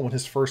the ball when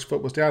his first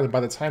foot was down. And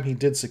by the time he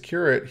did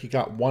secure it, he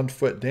got 1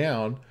 foot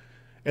down.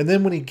 And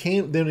then when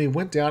he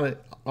went down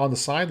on the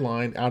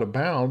sideline out of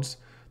bounds,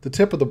 the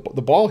tip of the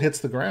ball hits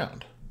the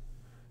ground.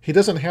 He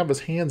doesn't have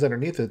his hands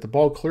underneath it. The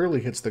ball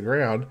clearly hits the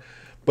ground,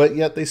 but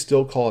yet they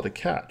still call it a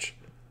catch.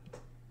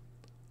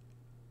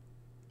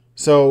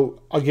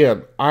 So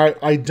again,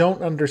 I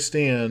don't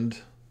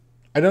understand.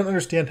 I don't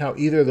understand how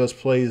either of those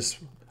plays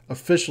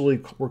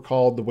officially were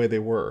called the way they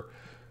were.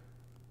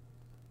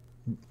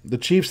 The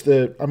Chiefs,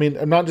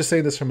 I'm not just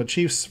saying this from a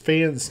Chiefs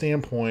fan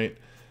standpoint.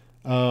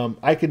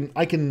 I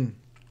can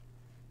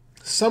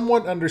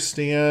somewhat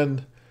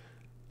understand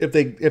if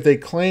they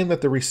claim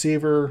that the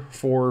receiver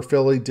for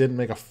Philly didn't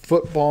make a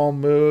football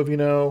move,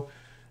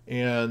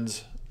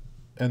 and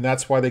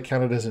that's why they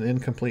counted it as an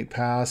incomplete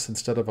pass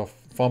instead of a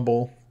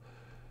fumble.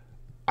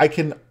 I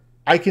can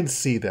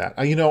see that.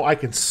 I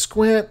can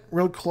squint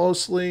real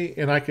closely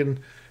and I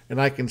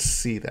can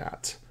see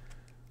that.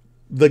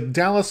 The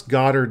Dallas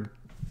Goedert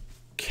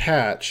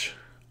catch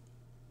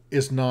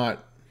is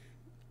not.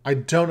 I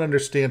don't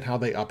understand how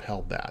they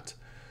upheld that,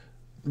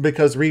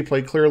 because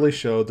replay clearly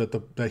showed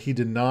that he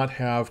did not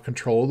have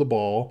control of the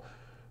ball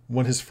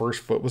when his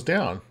first foot was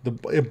down. The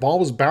ball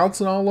was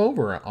bouncing all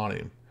over on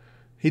him.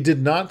 He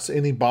did not,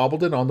 and he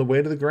bobbled it on the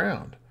way to the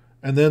ground.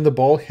 And then the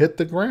ball hit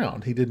the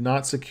ground. He did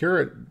not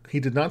secure it. He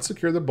did not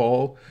secure the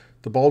ball.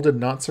 The ball did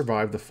not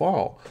survive the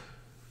fall.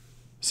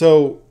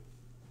 So,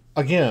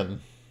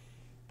 again,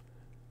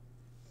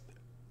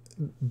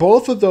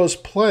 both of those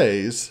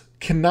plays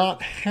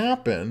cannot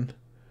happen.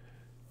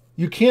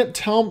 You can't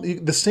tell me,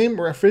 the same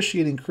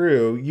officiating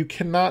crew, you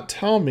cannot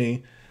tell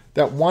me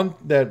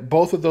that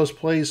both of those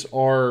plays which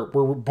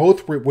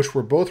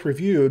were both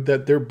reviewed,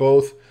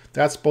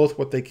 that's both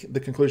what the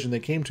conclusion they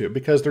came to,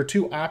 because they're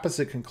two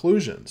opposite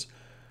conclusions.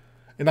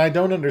 And I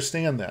don't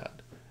understand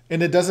that.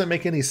 And it doesn't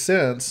make any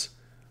sense.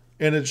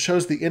 And it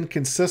shows the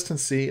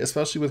inconsistency,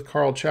 especially with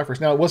Carl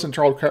Cheffers. Now, it wasn't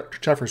Carl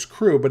Cheffers'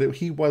 crew, but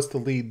he was the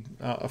lead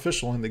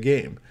official in the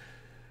game.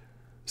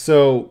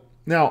 So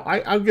now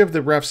I'll give the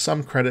refs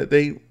some credit.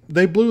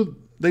 They blew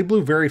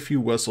very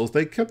few whistles.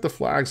 They kept the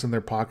flags in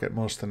their pocket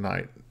most of the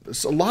night.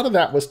 So a lot of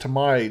that was to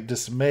my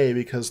dismay,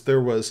 because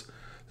there was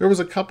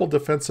a couple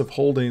defensive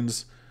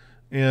holdings,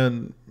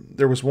 and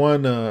there was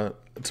one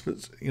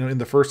in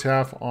the first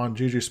half on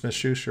Juju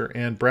Smith-Schuster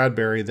and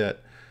Bradbury that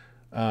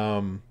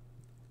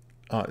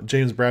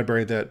James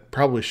Bradbury that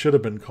probably should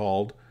have been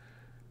called.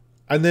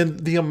 And then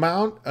the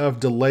amount of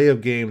delay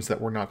of games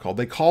that were not called.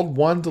 They called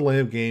one delay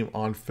of game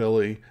on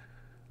Philly,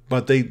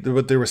 but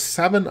there were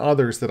 7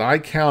 others that I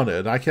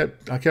counted. I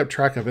kept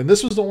track of, and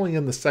this was only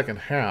in the second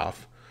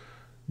half.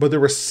 But there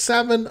were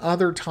 7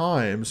 other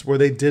times where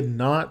they did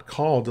not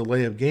call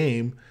delay of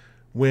game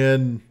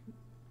when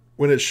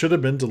it should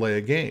have been delay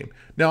of game.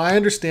 Now, I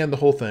understand the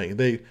whole thing.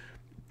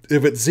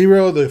 If it's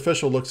 0, the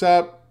official looks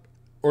up,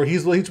 or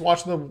he's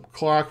watching the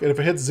clock, and if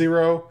it hits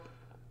 0,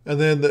 and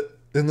then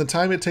the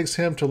time it takes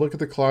him to look at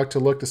the clock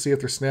to see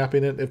if they're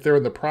snapping it, if they're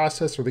in the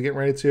process or they're getting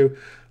ready to,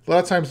 a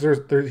lot of times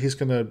he's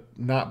going to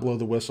not blow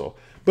the whistle.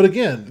 But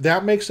again,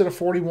 that makes it a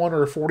 41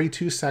 or a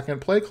 42-second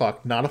play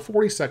clock, not a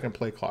 40-second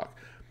play clock.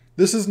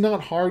 This is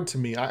not hard to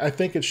me. I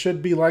think it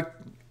should be like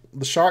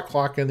the shot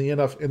clock in the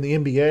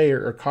NBA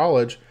or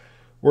college,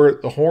 where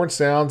the horn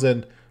sounds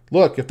and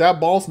look, if that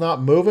ball's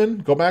not moving,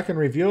 go back and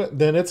review it.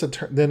 Then it's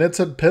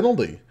a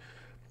penalty.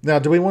 Now,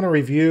 do we want to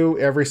review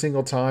every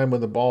single time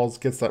when the ball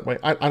gets that way?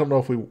 I don't know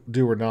if we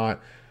do or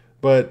not,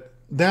 but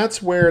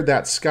that's where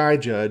that sky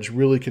judge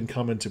really can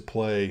come into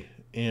play.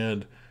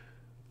 And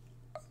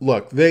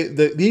look,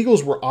 the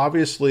Eagles were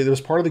obviously, that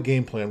was part of the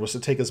game plan, was to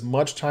take as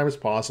much time as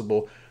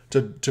possible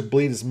to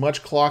bleed as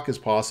much clock as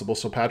possible,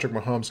 so Patrick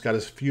Mahomes got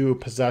as few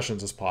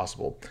possessions as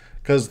possible.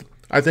 Because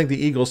I think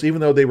the Eagles, even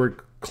though they were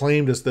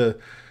claimed as the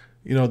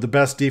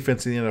best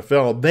defense in the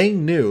NFL, they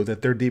knew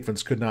that their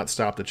defense could not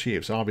stop the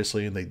Chiefs,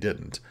 obviously, and they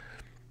didn't.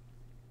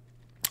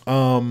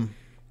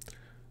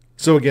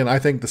 So again, I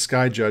think the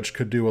sky judge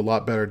could do a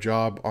lot better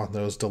job on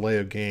those delay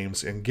of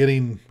games and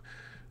getting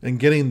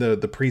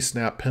the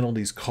pre-snap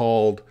penalties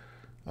called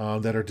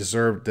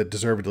that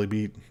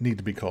deservedly need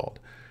to be called.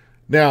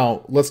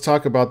 Now, let's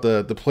talk about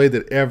the play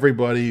that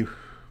everybody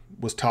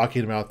was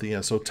talking about at the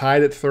end. So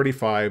tied at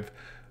 35,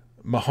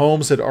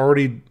 Mahomes had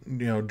already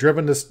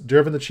driven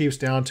the Chiefs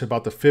down to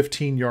about the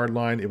 15-yard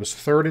line. It was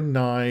 3rd and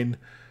 9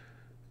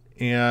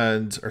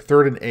 or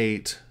 3rd and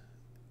 8,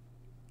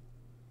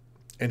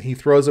 and he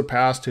throws a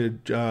pass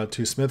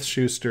to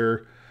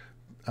Smith-Schuster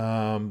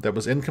that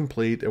was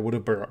incomplete. It would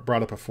have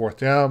brought up a 4th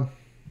down,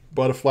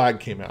 but a flag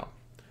came out.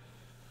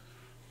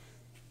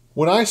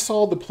 When I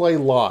saw the play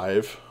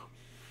live,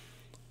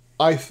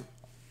 I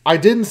I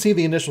didn't see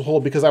the initial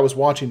hold because I was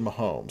watching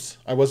Mahomes.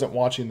 I wasn't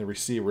watching the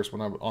receivers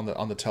when I'm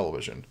on the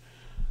television.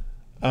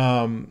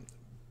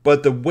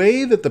 But the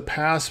way that the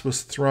pass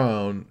was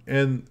thrown,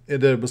 and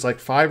it was like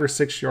 5 or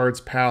 6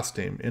 yards past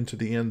him into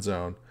the end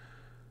zone,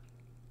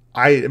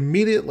 I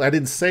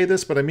didn't say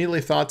this, but I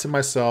immediately thought to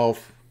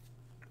myself,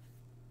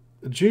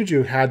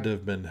 Juju had to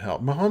have been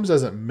helped. Mahomes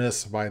doesn't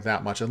miss by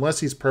that much unless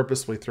he's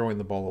purposely throwing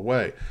the ball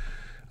away.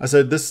 I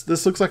said,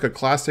 this looks like a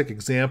classic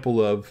example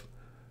of,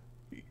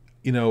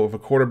 of a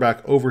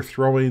quarterback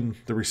overthrowing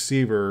the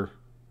receiver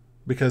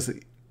because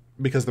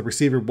the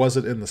receiver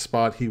wasn't in the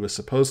spot he was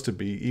supposed to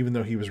be, even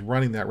though he was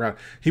running that route.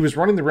 He was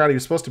running the route he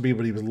was supposed to be,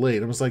 but he was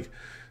late. It was like,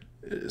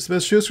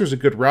 Smith-Schuster's a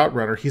good route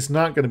runner. He's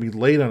not going to be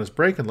late on his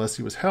break unless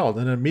he was held.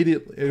 And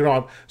immediately,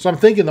 so I'm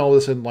thinking all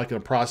this in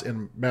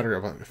a matter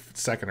of a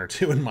second or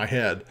two in my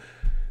head.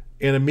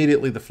 And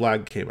immediately the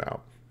flag came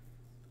out.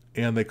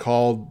 And they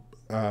called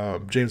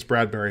James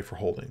Bradberry for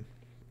holding.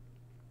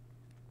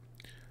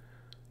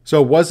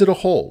 So was it a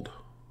hold?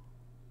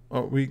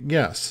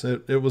 Yes,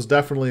 it was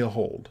definitely a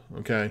hold.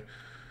 Okay.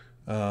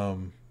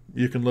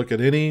 You can look at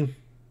any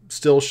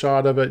still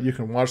shot of it. You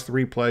can watch the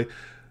replay.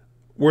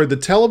 Where the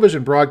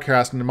television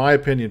broadcast, in my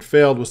opinion,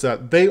 failed was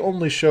that they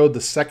only showed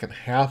the second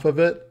half of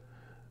it.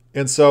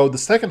 And so the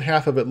second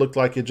half of it looked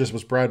like it just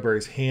was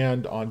Bradberry's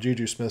hand on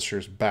Juju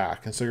Smith-Schuster's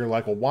back. And so you're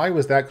like, well, why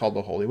was that called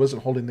a hold? He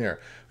wasn't holding there.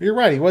 Well, you're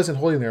right, he wasn't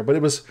holding there, but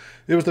it was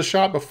the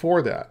shot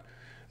before that.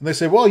 And they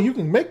say, well, you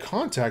can make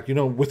contact,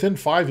 within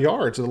 5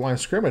 yards of the line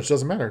of scrimmage.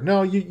 Doesn't matter.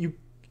 No, you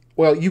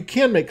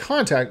can make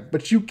contact,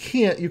 but you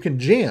can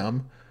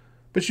jam,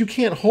 but you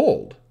can't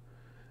hold.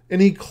 And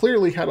he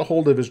clearly had a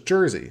hold of his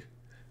jersey.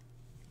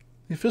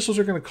 The officials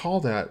are going to call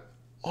that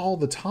all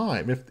the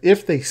time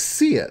if they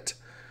see it.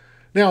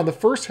 Now, in the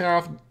first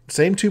half,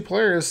 same two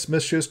players,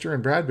 Smith-Schuster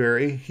and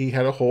Bradberry, he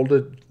had a hold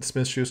of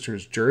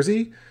Smith-Schuster's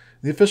jersey.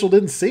 The official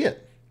didn't see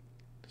it,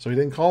 so he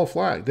didn't call a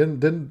flag.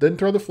 Didn't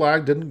throw the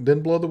flag.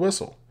 Didn't blow the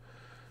whistle.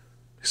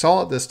 He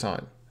saw it this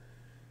time.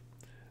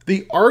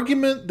 The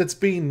argument that's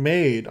being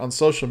made on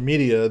social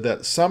media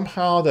that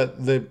somehow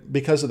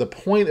because of the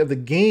point of the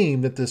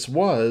game that this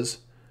was,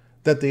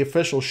 that the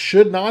official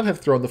should not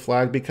have thrown the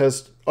flag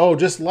because,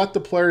 just let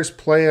the players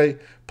play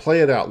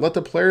it out. Let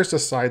the players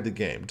decide the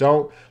game.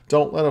 Don't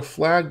let a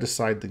flag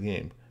decide the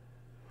game.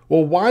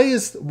 Well, why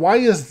is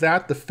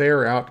that the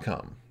fair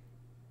outcome?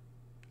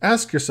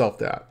 Ask yourself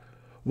that.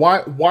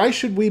 Why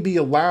should we be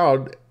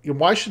allowed,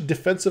 why should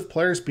defensive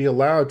players be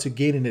allowed to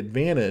gain an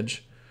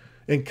advantage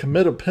and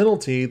commit a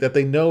penalty that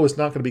they know is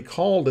not going to be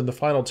called in the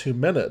final 2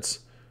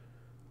 minutes?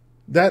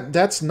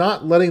 That's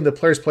not letting the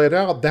players play it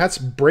out. That's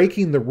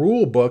breaking the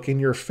rule book in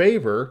your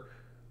favor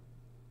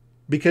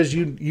because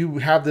you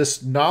have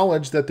this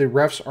knowledge that the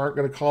refs aren't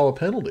going to call a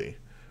penalty.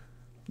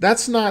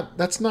 That's not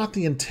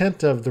the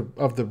intent of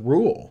the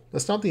rule.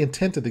 That's not the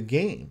intent of the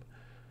game.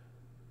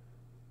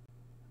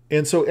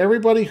 And so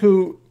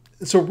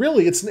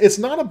really it's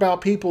not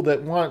about people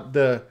that want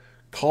the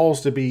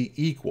calls to be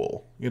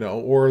equal,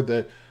 or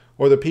the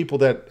people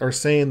that are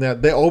saying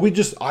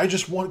that I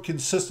just want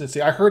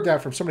consistency. I heard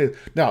that from somebody.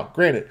 Now,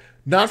 granted,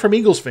 not from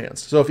Eagles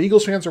fans. So if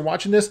Eagles fans are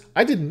watching this,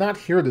 I did not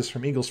hear this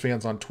from Eagles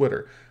fans on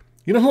Twitter.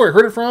 You know who I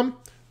heard it from?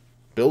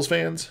 Bills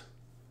fans,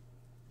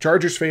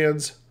 Chargers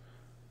fans,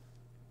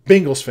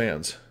 Bengals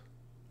fans,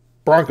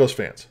 Broncos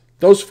fans.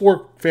 Those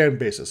 4 fan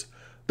bases.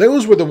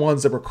 Those were the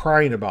ones that were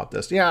crying about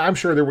this. Yeah, I'm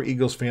sure there were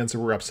Eagles fans that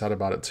were upset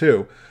about it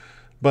too.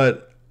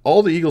 But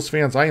all the Eagles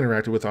fans I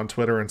interacted with on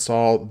Twitter and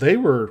saw, they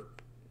were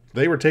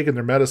taking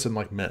their medicine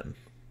like men.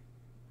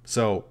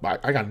 So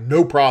I got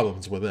no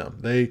problems with them.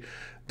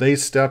 They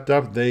stepped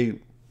up.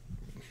 They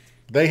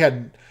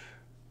had,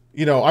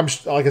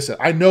 like I said,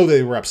 I know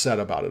they were upset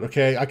about it.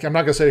 Okay, I'm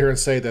not gonna sit here and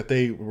say that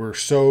they were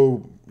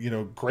so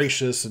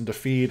gracious in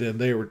defeat and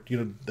they were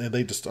and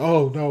they just,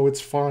 oh no, it's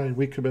fine,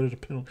 we committed a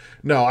penalty.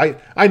 No,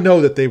 I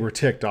know that they were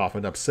ticked off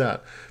and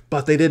upset,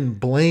 but they didn't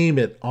blame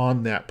it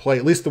on that play.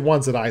 At least the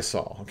ones that I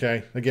saw.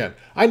 Okay, again,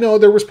 I know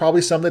there was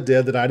probably some that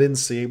did that I didn't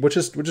see, which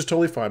is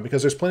totally fine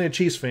because there's plenty of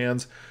Chiefs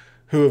fans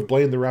who have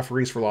blamed the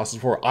referees for losses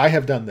before. I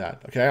have done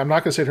that. Okay, I'm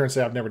not going to sit here and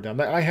say I've never done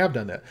that. I have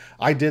done that.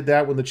 I did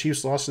that when the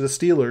Chiefs lost to the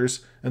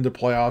Steelers in the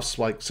playoffs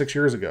like 7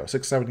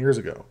 years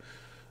ago.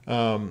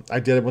 I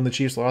did it when the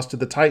Chiefs lost to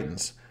the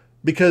Titans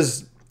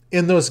because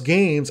in those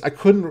games I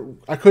couldn't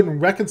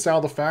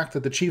reconcile the fact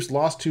that the Chiefs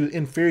lost to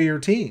inferior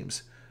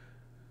teams.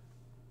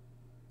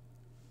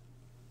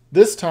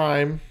 This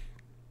time,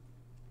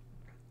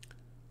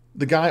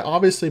 the guy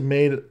obviously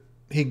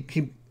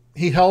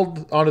he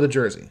held onto the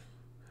jersey.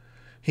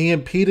 He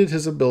impeded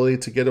his ability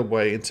to get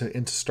away and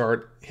to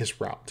start his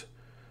route.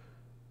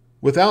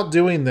 Without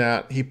doing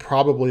that, he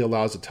probably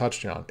allows a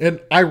touchdown. And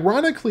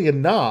ironically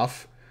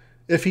enough,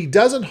 if he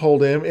doesn't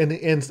hold him and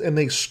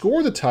they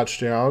score the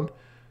touchdown,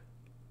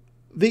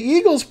 the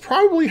Eagles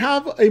probably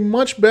have a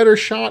much better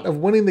shot of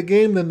winning the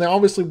game than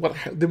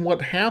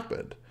what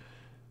happened.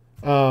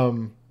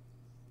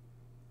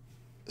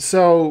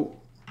 So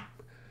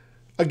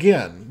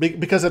again,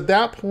 because at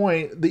that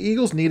point, the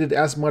Eagles needed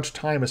as much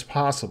time as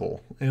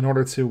possible in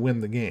order to win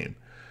the game.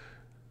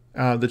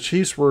 The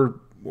Chiefs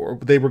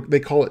they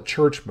call it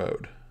church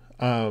mode.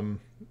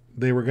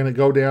 They were going to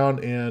go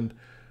down and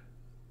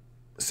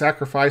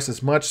sacrifice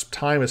as much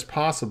time as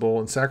possible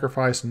and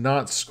sacrifice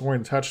not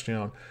scoring a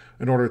touchdown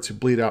in order to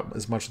bleed out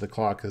as much of the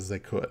clock as they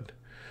could.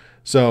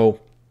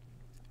 So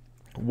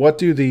what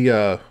does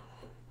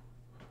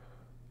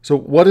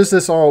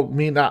this all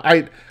mean?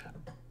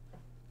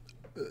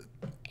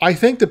 I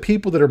think the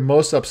people that are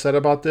most upset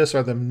about this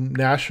are the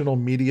national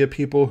media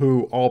people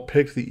who all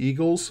picked the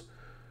Eagles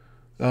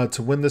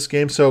to win this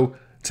game. So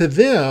to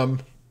them,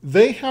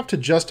 they have to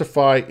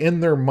justify in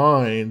their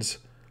minds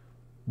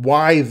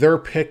why their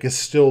pick is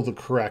still the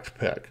correct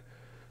pick.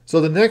 So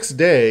the next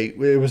day,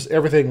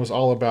 everything was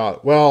all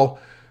about, well,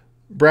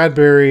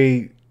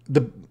 Bradbury,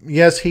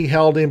 yes, he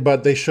held him,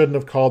 but they shouldn't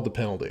have called the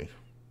penalty.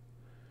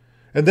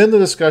 And then the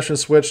discussion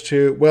switched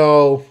to,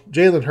 well,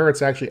 Jalen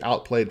Hurts actually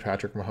outplayed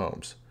Patrick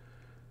Mahomes.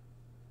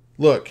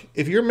 Look,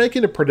 if you're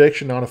making a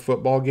prediction on a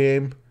football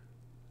game,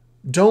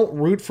 don't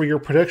root for your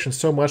prediction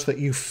so much that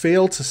you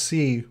fail to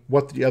see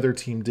what the other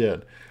team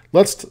did.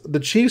 The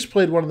Chiefs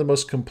played one of the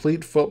most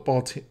complete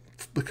football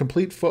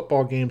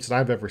games that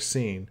I've ever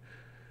seen,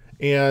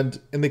 and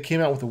they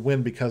came out with a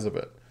win because of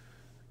it.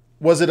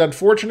 Was it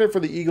unfortunate for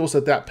the Eagles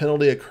that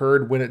penalty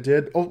occurred when it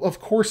did? Oh, of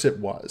course it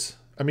was.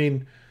 I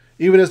mean,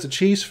 even as a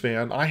Chiefs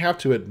fan, I have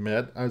to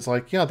admit, I was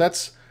like, yeah,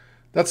 that's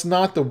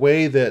not the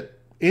way that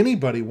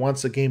anybody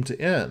wants a game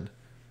to end.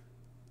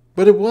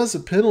 But it was a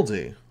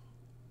penalty,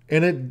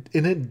 and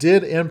it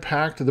did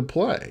impact the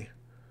play.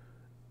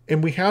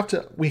 And we have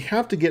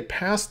to get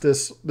past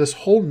this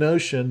whole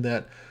notion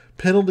that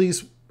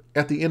penalties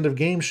at the end of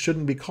games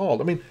shouldn't be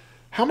called. I mean,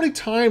 how many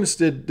times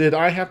did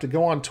I have to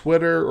go on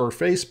Twitter or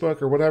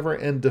Facebook or whatever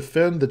and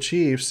defend the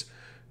Chiefs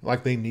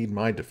like they need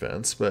my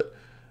defense? But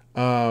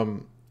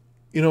in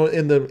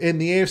the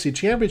AFC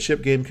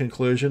Championship game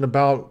conclusion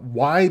about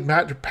why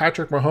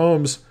Patrick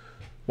Mahomes,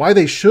 why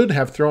they should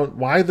have thrown,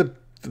 why the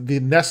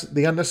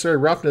unnecessary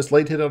roughness,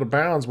 late hit out of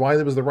bounds, why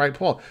it was the right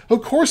call.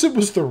 Of course it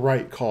was the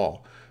right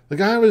call. The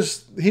guy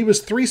was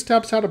 3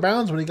 steps out of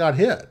bounds when he got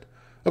hit.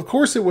 Of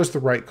course it was the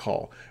right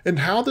call. And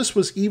how this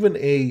was even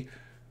a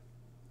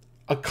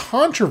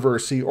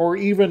controversy or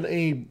even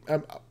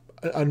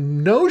a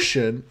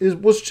notion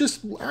was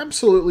just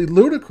absolutely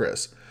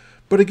ludicrous.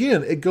 But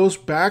again, it goes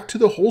back to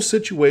the whole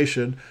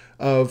situation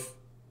of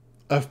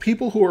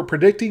people who are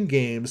predicting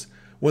games.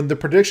 When the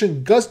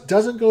prediction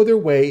doesn't go their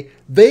way,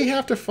 they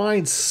have to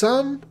find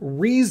some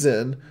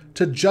reason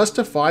to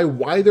justify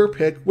why their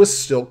pick was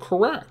still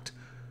correct.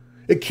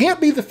 It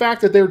can't be the fact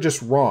that they're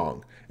just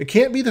wrong. It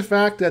can't be the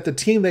fact that the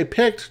team they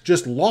picked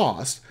just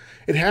lost.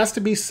 It has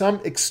to be some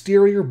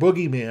exterior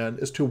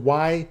boogeyman as to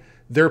why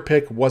their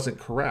pick wasn't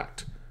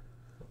correct.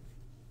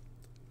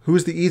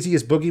 Who's the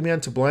easiest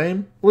boogeyman to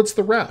blame? Well, it's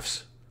the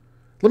refs.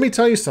 Let me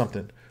tell you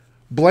something.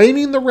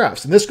 Blaming the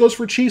refs, and this goes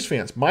for Chiefs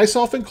fans,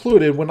 myself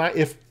included, when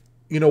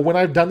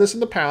I've done this in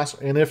the past,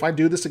 and if I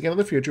do this again in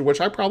the future,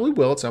 which I probably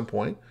will at some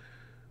point,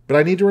 but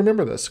I need to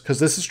remember this because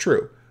this is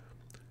true.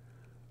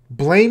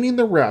 Blaming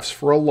the refs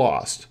for a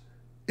loss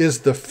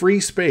is the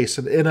free space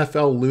in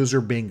NFL loser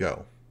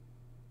bingo.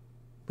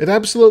 It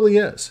absolutely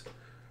is.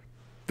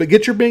 But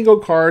get your bingo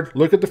card,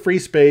 look at the free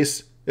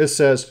space. It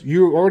says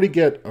you already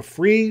get a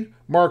free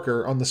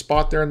marker on the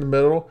spot there in the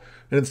middle,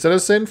 and instead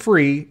of saying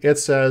free, it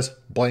says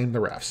blame the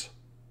refs.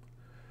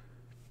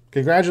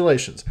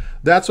 Congratulations.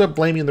 That's what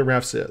blaming the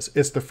refs is.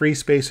 It's the free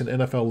space in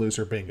NFL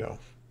loser bingo.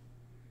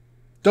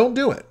 Don't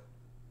do it.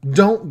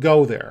 Don't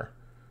go there.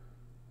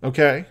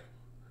 Okay?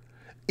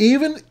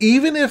 Even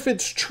if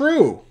it's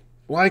true,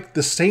 like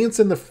the Saints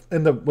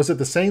was it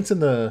the Saints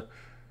and the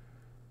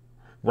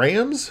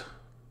Rams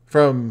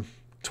from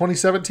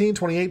 2017,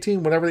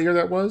 2018, whatever the year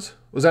that was?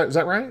 Is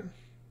that right?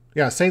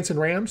 Yeah, Saints and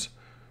Rams.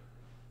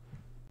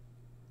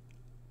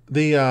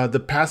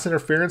 The pass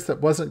interference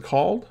that wasn't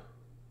called.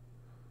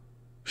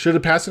 Should a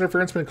pass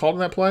interference been called in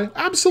that play?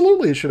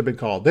 Absolutely, it should have been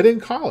called. They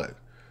didn't call it.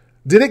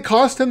 Did it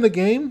cost them the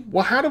game?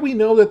 Well, how do we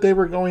know that they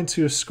were going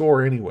to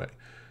score anyway?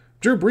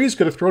 Drew Brees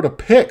could have thrown a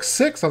pick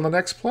 6 on the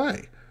next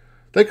play.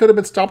 They could have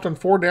been stopped on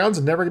 4 downs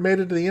and never made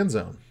it to the end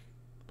zone.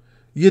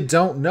 You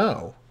don't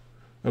know.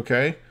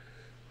 Okay?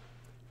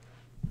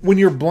 When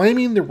you're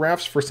blaming the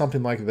refs for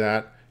something like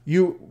that,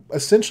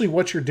 essentially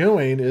what you're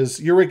doing is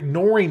you're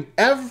ignoring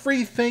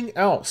everything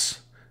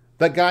else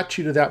that got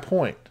you to that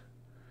point.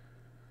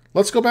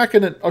 Let's go back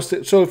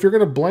so if you're going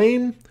to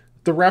blame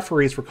the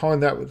referees for calling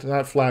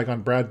that flag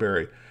on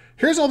Bradbury,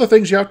 here's all the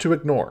things you have to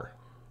ignore.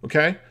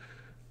 Okay?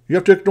 You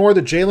have to ignore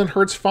the Jalen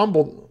Hurts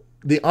fumble,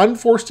 the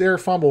unforced error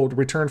fumble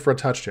return for a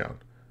touchdown.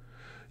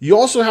 You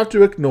also have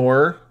to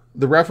ignore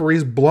the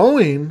referees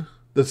blowing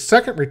the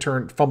second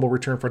fumble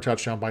return for a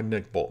touchdown by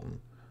Nick Bolton.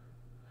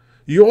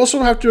 You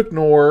also have to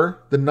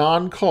ignore the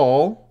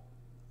non-call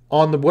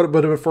on what would have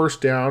been a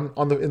first down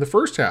in the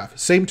first half.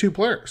 Same 2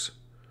 players.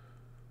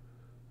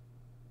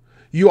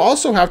 You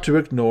also have to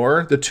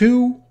ignore the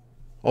 2,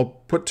 I'll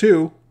put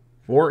 2,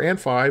 4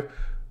 and 5,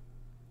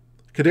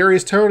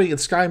 Kadarius Toney and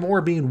Sky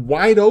Moore being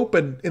wide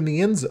open in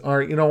the ends,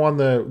 or on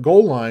the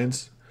goal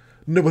lines,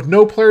 with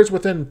no players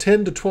within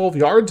 10 to 12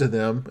 yards of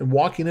them, and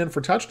walking in for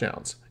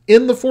touchdowns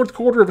in the fourth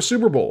quarter of a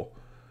Super Bowl.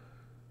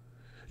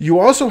 You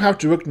also have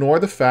to ignore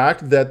the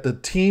fact that the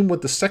team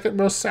with the second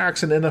most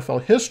sacks in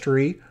NFL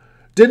history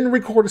didn't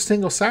record a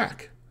single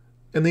sack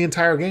in the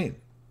entire game,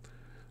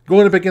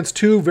 going up against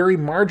two very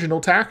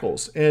marginal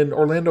tackles in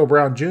Orlando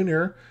Brown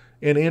Jr.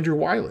 and Andrew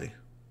Wiley.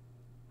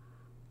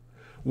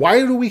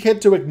 Why do we have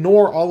to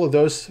ignore all of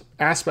those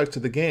aspects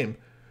of the game?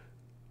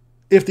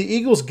 If the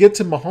Eagles get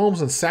to Mahomes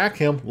and sack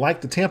him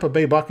like the Tampa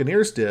Bay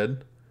Buccaneers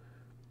did,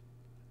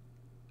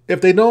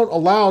 if they don't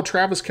allow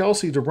Travis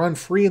Kelce to run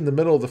free in the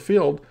middle of the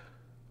field,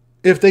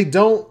 if they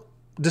don't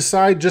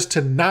decide just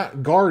to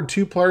not guard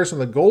two players on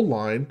the goal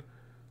line,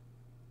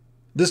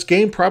 this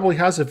game probably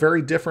has a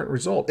very different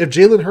result. If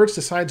Jalen Hurts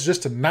decides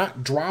just to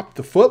not drop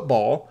the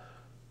football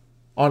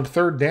on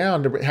third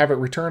down to have it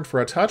returned for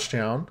a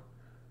touchdown,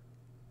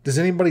 is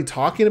anybody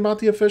talking about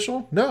the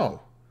official?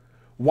 No.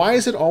 Why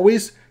is it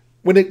always,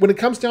 when it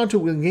comes down to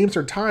when games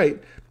are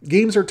tight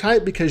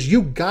because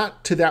you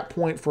got to that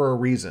point for a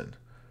reason.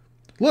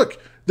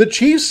 Look, the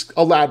Chiefs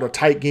allowed a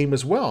tight game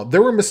as well.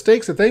 There were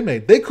mistakes that they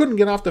made. They couldn't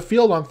get off the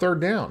field on third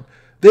down.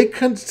 They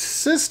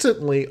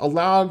consistently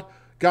allowed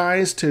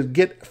guys to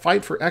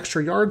fight for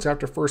extra yards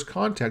after first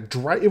contact.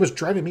 It was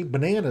driving me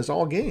bananas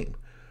all game.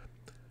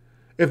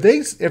 If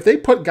they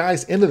put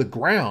guys into the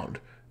ground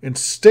and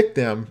stick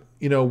them,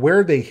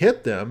 where they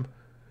hit them,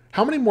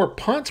 how many more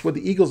punts would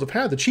the Eagles have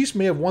had? The Chiefs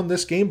may have won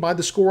this game by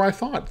the score I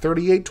thought,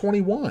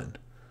 38-21,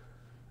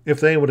 if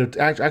they would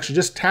have actually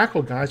just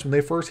tackled guys when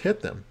they first hit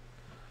them.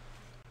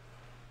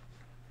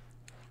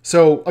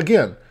 So,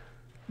 again,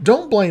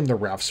 don't blame the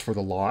refs for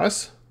the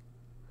loss.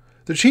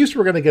 The Chiefs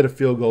were going to get a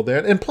field goal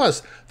there. And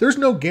plus, there's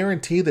no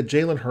guarantee that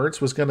Jalen Hurts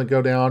was going to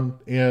go down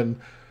and,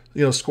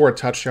 score a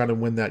touchdown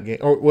and win that game.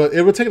 Or, well,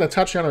 it would take a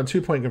touchdown and a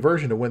 2-point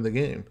conversion to win the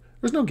game.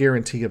 There's no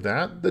guarantee of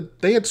that.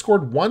 They had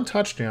scored one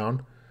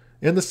touchdown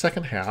in the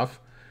second half,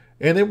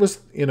 and it was,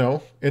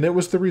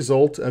 the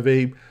result of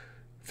a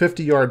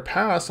 50-yard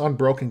pass on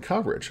broken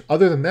coverage.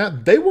 Other than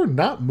that, they were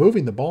not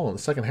moving the ball in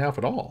the second half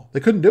at all. They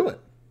couldn't do it.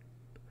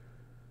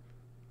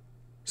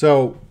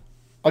 So,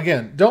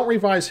 again, don't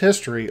revise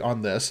history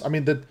on this. I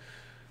mean,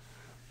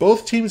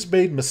 both teams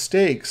made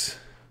mistakes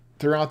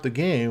throughout the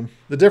game.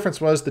 The difference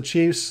was the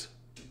Chiefs,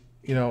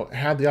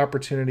 had the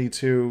opportunity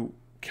to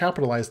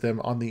capitalize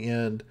them at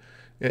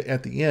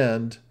the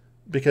end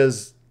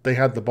because they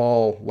had the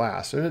ball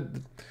last.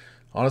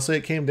 Honestly,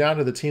 it came down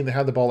to the team that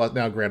had the ball last.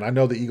 Now, granted, I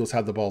know the Eagles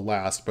had the ball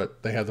last,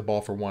 but they had the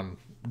ball for one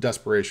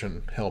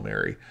desperation Hail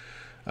Mary.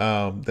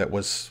 That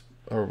was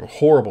a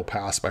horrible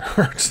pass by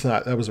Hurts.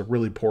 That was a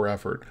really poor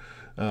effort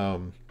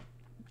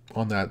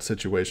on that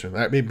situation.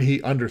 I mean, he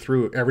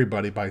underthrew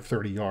everybody by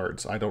 30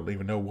 yards. I don't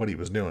even know what he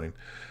was doing.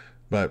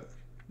 But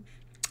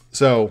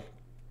so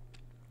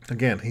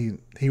again,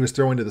 he was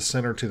throwing to the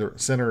center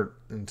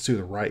and to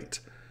the right.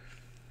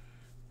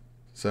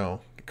 So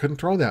couldn't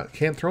throw that.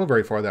 Can't throw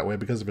very far that way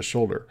because of his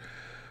shoulder.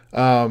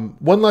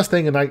 One last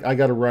thing, and I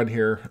got to run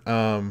here.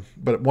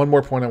 But one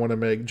more point I want to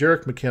make.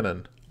 Jerick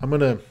McKinnon. I'm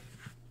going to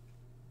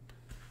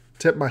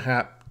tip my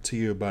hat to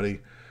you,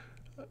 buddy.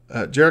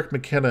 Jerick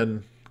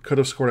McKinnon could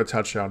have scored a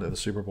touchdown in the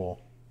Super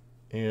Bowl,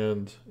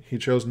 and he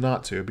chose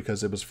not to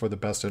because it was for the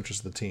best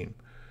interest of the team.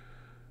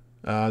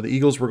 The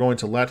Eagles were going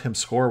to let him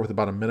score with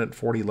about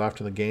 1:40 left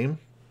in the game.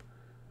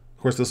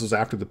 Of course, this was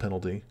after the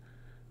penalty.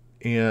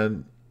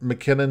 And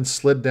McKinnon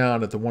slid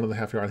down at the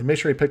 1.5 yard. He made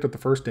sure he picked up the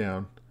first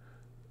down,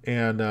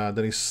 and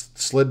then he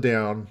slid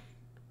down,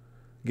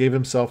 gave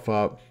himself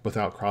up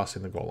without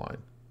crossing the goal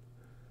line.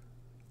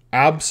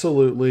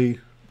 Absolutely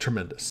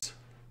tremendous.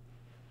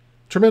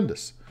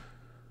 Tremendous.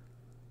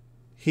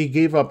 He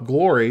gave up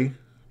glory,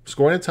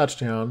 scoring a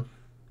touchdown.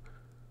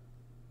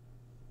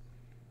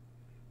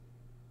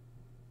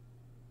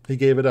 He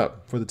gave it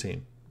up for the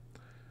team.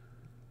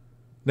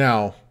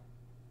 Now,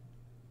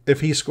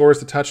 if he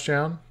scores the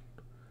touchdown,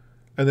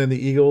 and then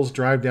the Eagles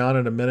drive down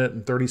in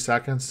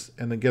 1:30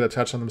 and then get a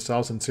touch on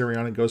themselves, and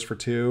Sirianni goes for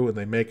two, and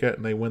they make it,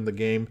 and they win the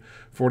game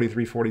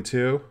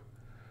 43-42,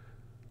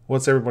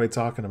 what's everybody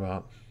talking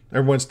about?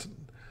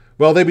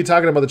 They'd be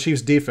talking about the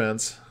Chiefs'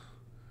 defense,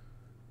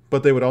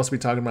 but they would also be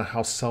talking about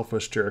how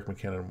selfish Jerick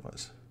McKinnon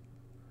was.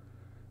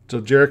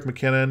 So Jerick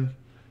McKinnon,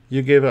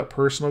 you gave up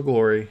personal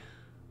glory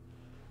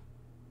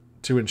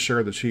to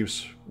ensure the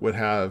Chiefs would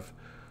have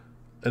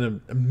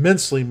an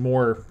immensely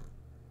more,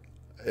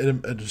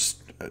 just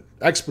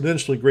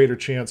exponentially greater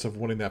chance of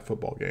winning that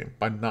football game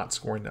by not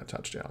scoring that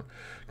touchdown.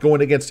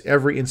 Going against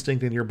every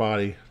instinct in your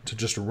body to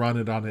just run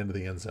it on into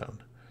the end zone.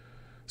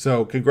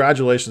 So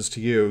congratulations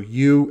to you.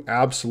 You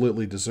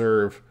absolutely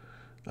deserve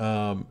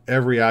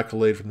every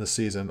accolade from this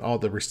season, all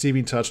the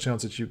receiving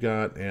touchdowns that you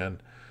got,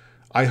 and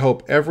I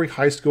hope every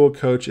high school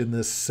coach in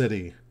this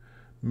city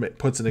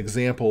puts an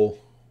example,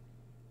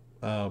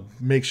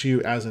 makes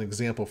you as an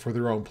example for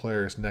their own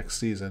players next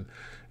season,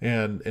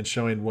 and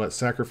showing what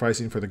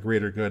sacrificing for the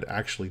greater good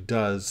actually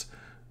does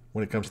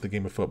when it comes to the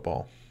game of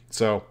football.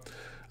 So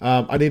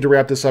I need to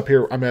wrap this up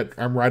here.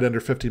 I'm right under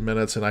 50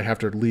 minutes, and I have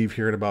to leave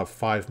here in about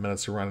 5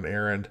 minutes to run an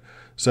errand.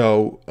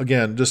 So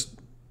again, just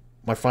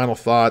my final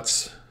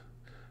thoughts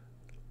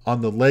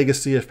on the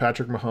legacy of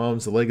Patrick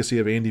Mahomes, the legacy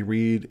of Andy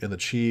Reid and the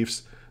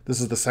Chiefs. This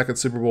is the second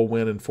Super Bowl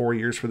win in 4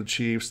 years for the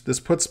Chiefs.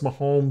 This puts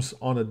Mahomes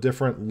on a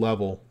different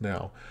level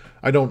now.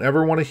 I don't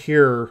ever want to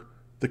hear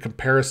the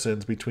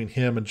comparisons between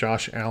him and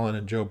Josh Allen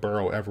and Joe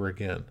Burrow ever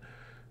again.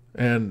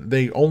 And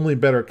they only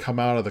better come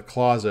out of the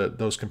closet,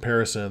 those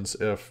comparisons,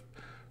 if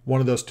one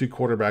of those two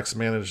quarterbacks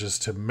manages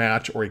to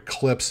match or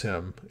eclipse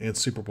him in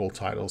Super Bowl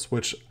titles,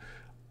 which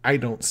I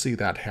don't see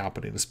that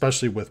happening,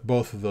 especially with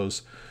both of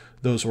those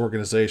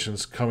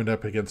organizations coming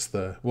up against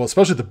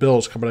especially the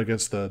Bills coming up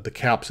against the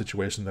cap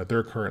situation that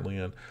they're currently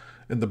in,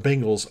 and the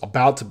Bengals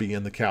about to be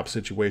in the cap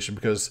situation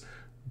because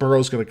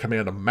Burrow's going to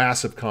command a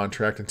massive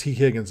contract, and T.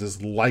 Higgins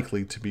is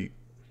likely to be,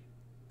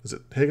 is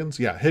it Higgins?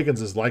 Yeah, Higgins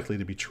is likely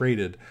to be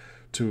traded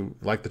to,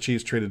 like the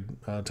Chiefs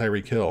traded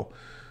Tyreek Hill.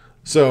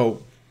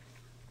 So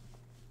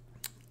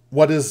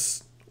what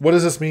does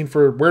this mean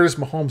for, where does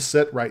Mahomes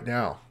sit right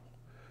now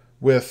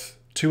with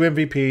 2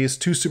 MVPs,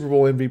 2 Super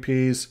Bowl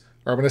MVPs,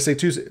 or when I say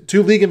two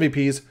league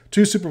MVPs,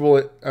 2 Super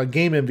Bowl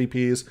game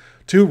MVPs,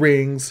 2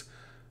 rings,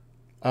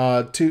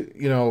 5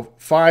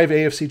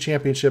 AFC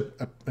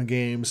Championship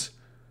games.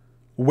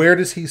 Where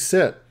does he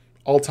sit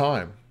all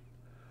time?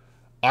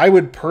 I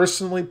would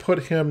personally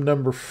put him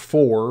number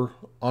 4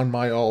 on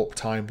my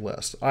all-time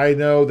list. I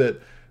know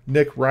that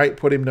Nick Wright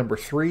put him number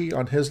 3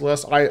 on his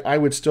list. I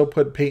would still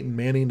put Peyton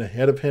Manning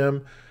ahead of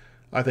him.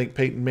 I think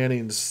Peyton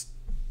Manning's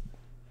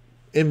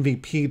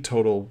MVP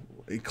total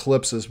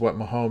eclipses what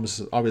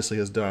Mahomes obviously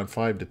has done,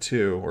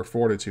 5-2 or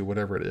 4-2,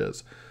 whatever it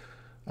is.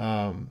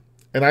 And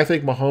I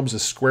think Mahomes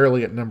is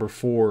squarely at number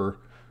 4.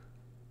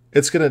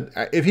 It's gonna,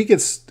 if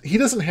he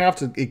doesn't have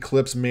to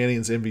eclipse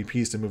Manning's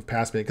MVPs to move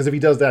past Manning, because if he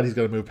does that, he's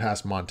going to move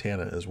past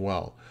Montana as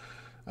well.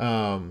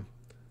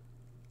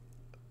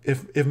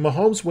 If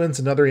Mahomes wins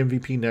another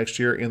MVP next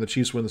year and the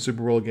Chiefs win the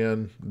Super Bowl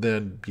again,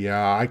 then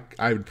yeah,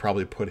 I would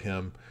probably put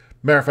him.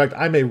 Matter of fact,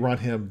 I may run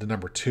him to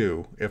number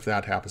 2 if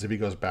that happens. If he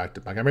goes back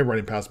to back, I may run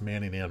him past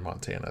Manning and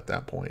Montana at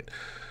that point.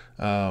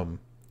 But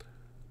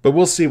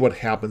we'll see what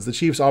happens. The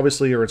Chiefs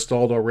obviously are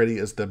installed already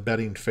as the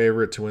betting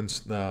favorite to win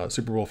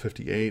Super Bowl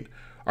 58.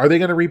 Are they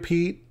going to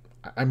repeat?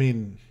 I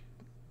mean,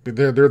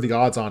 they're the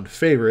odds-on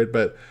favorite,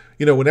 but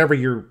whenever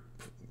you're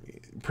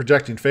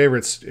projecting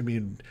favorites, I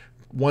mean,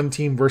 one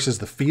team versus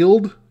the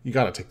field, you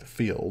got to take the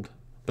field.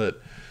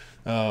 But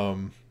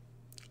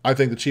I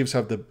think the Chiefs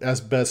have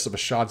as best of a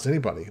shot as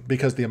anybody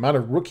because the amount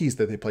of rookies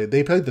that they played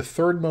the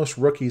 3rd most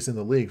rookies in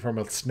the league from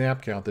a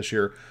snap count this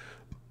year.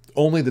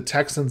 Only the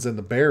Texans and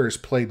the Bears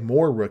played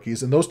more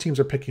rookies, and those teams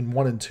are picking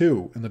 1 and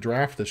 2 in the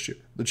draft this year.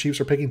 The Chiefs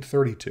are picking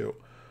 32.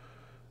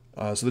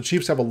 So the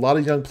Chiefs have a lot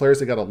of young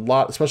players. They got a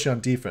lot, especially on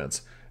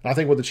defense. And I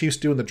think what the Chiefs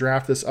do in the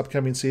draft this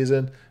upcoming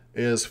season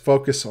is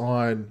focus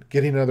on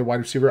getting another wide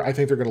receiver. I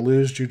think they're going to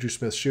lose Juju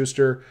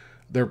Smith-Schuster.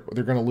 They're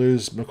going to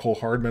lose Mecole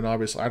Hardman.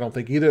 Obviously, I don't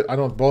think either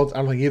of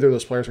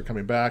those players are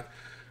coming back.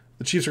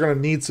 The Chiefs are going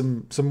to need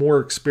some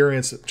more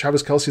experience.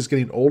 Travis Kelce is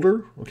getting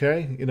older.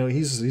 Okay,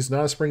 he's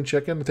not a spring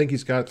chicken. I think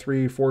he's got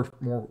 3-4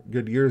 more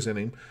good years in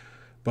him.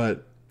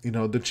 But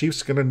the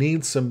Chiefs are going to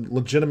need some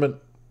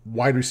legitimate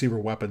wide receiver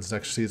weapons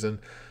next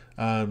season.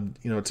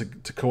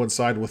 To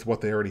coincide with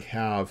what they already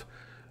have.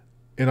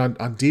 And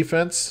on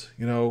defense,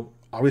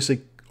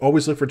 obviously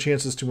always look for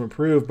chances to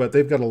improve, but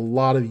they've got a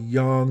lot of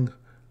young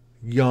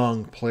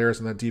players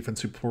in that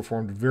defense who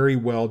performed very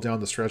well down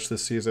the stretch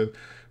this season,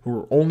 who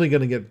are only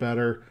going to get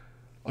better.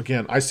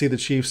 Again, I see the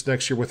Chiefs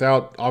next year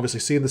without obviously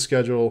seeing the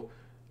schedule.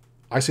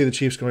 I see the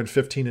Chiefs going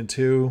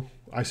 15-2.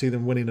 I see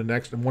them winning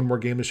one more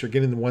game this year,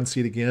 getting the 1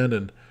 seed again,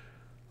 and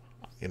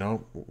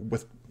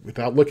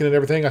without looking at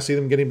everything, I see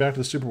them getting back to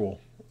the Super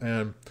Bowl.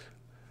 And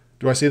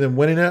do I see them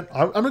winning it?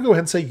 I'm going to go ahead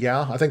and say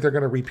yeah. I think they're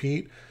going to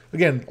repeat.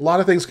 Again, a lot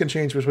of things can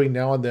change between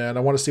now and then.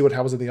 I want to see what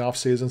happens in the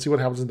offseason, see what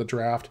happens in the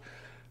draft.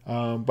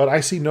 But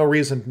I see no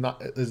reason,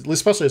 not,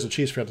 especially as a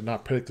Chiefs fan, to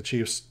not predict the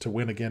Chiefs to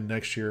win again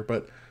next year.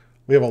 But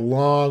we have a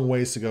long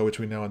ways to go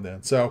between now and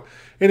then. So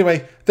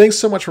anyway, thanks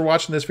so much for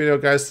watching this video,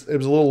 guys. It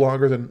was a little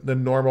longer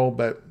than normal,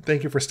 but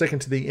thank you for sticking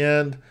to the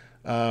end.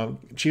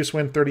 Chiefs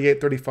win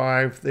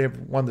 38-35. They have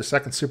won the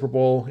 2nd Super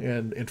Bowl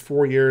in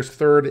 4 years,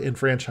 3rd in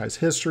franchise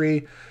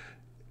history.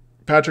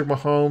 Patrick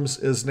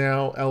Mahomes is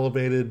now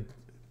elevated.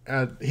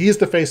 He's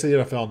the face of the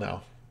NFL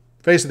now.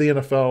 Face of the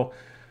NFL.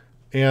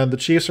 And the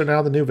Chiefs are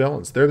now the new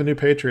villains. They're the new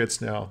Patriots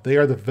now. They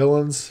are the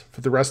villains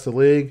for the rest of the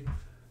league.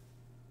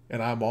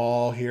 And I'm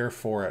all here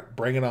for it.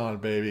 Bring it on,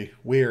 baby.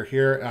 We are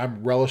here.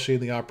 I'm relishing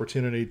the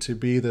opportunity to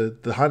be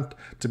the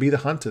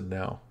hunted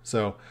now.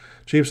 So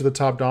Chiefs are the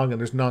top dog, and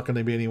there's not going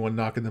to be anyone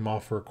knocking them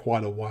off for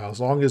quite a while. As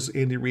long as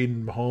Andy Reid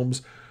and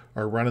Mahomes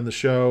are running the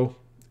show,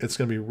 it's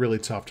going to be really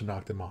tough to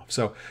knock them off.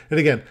 So, and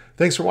again,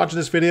 thanks for watching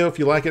this video. If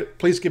you like it,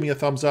 please give me a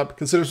thumbs up.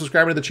 Consider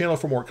subscribing to the channel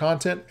for more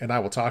content, and I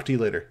will talk to you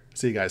later.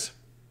 See you guys.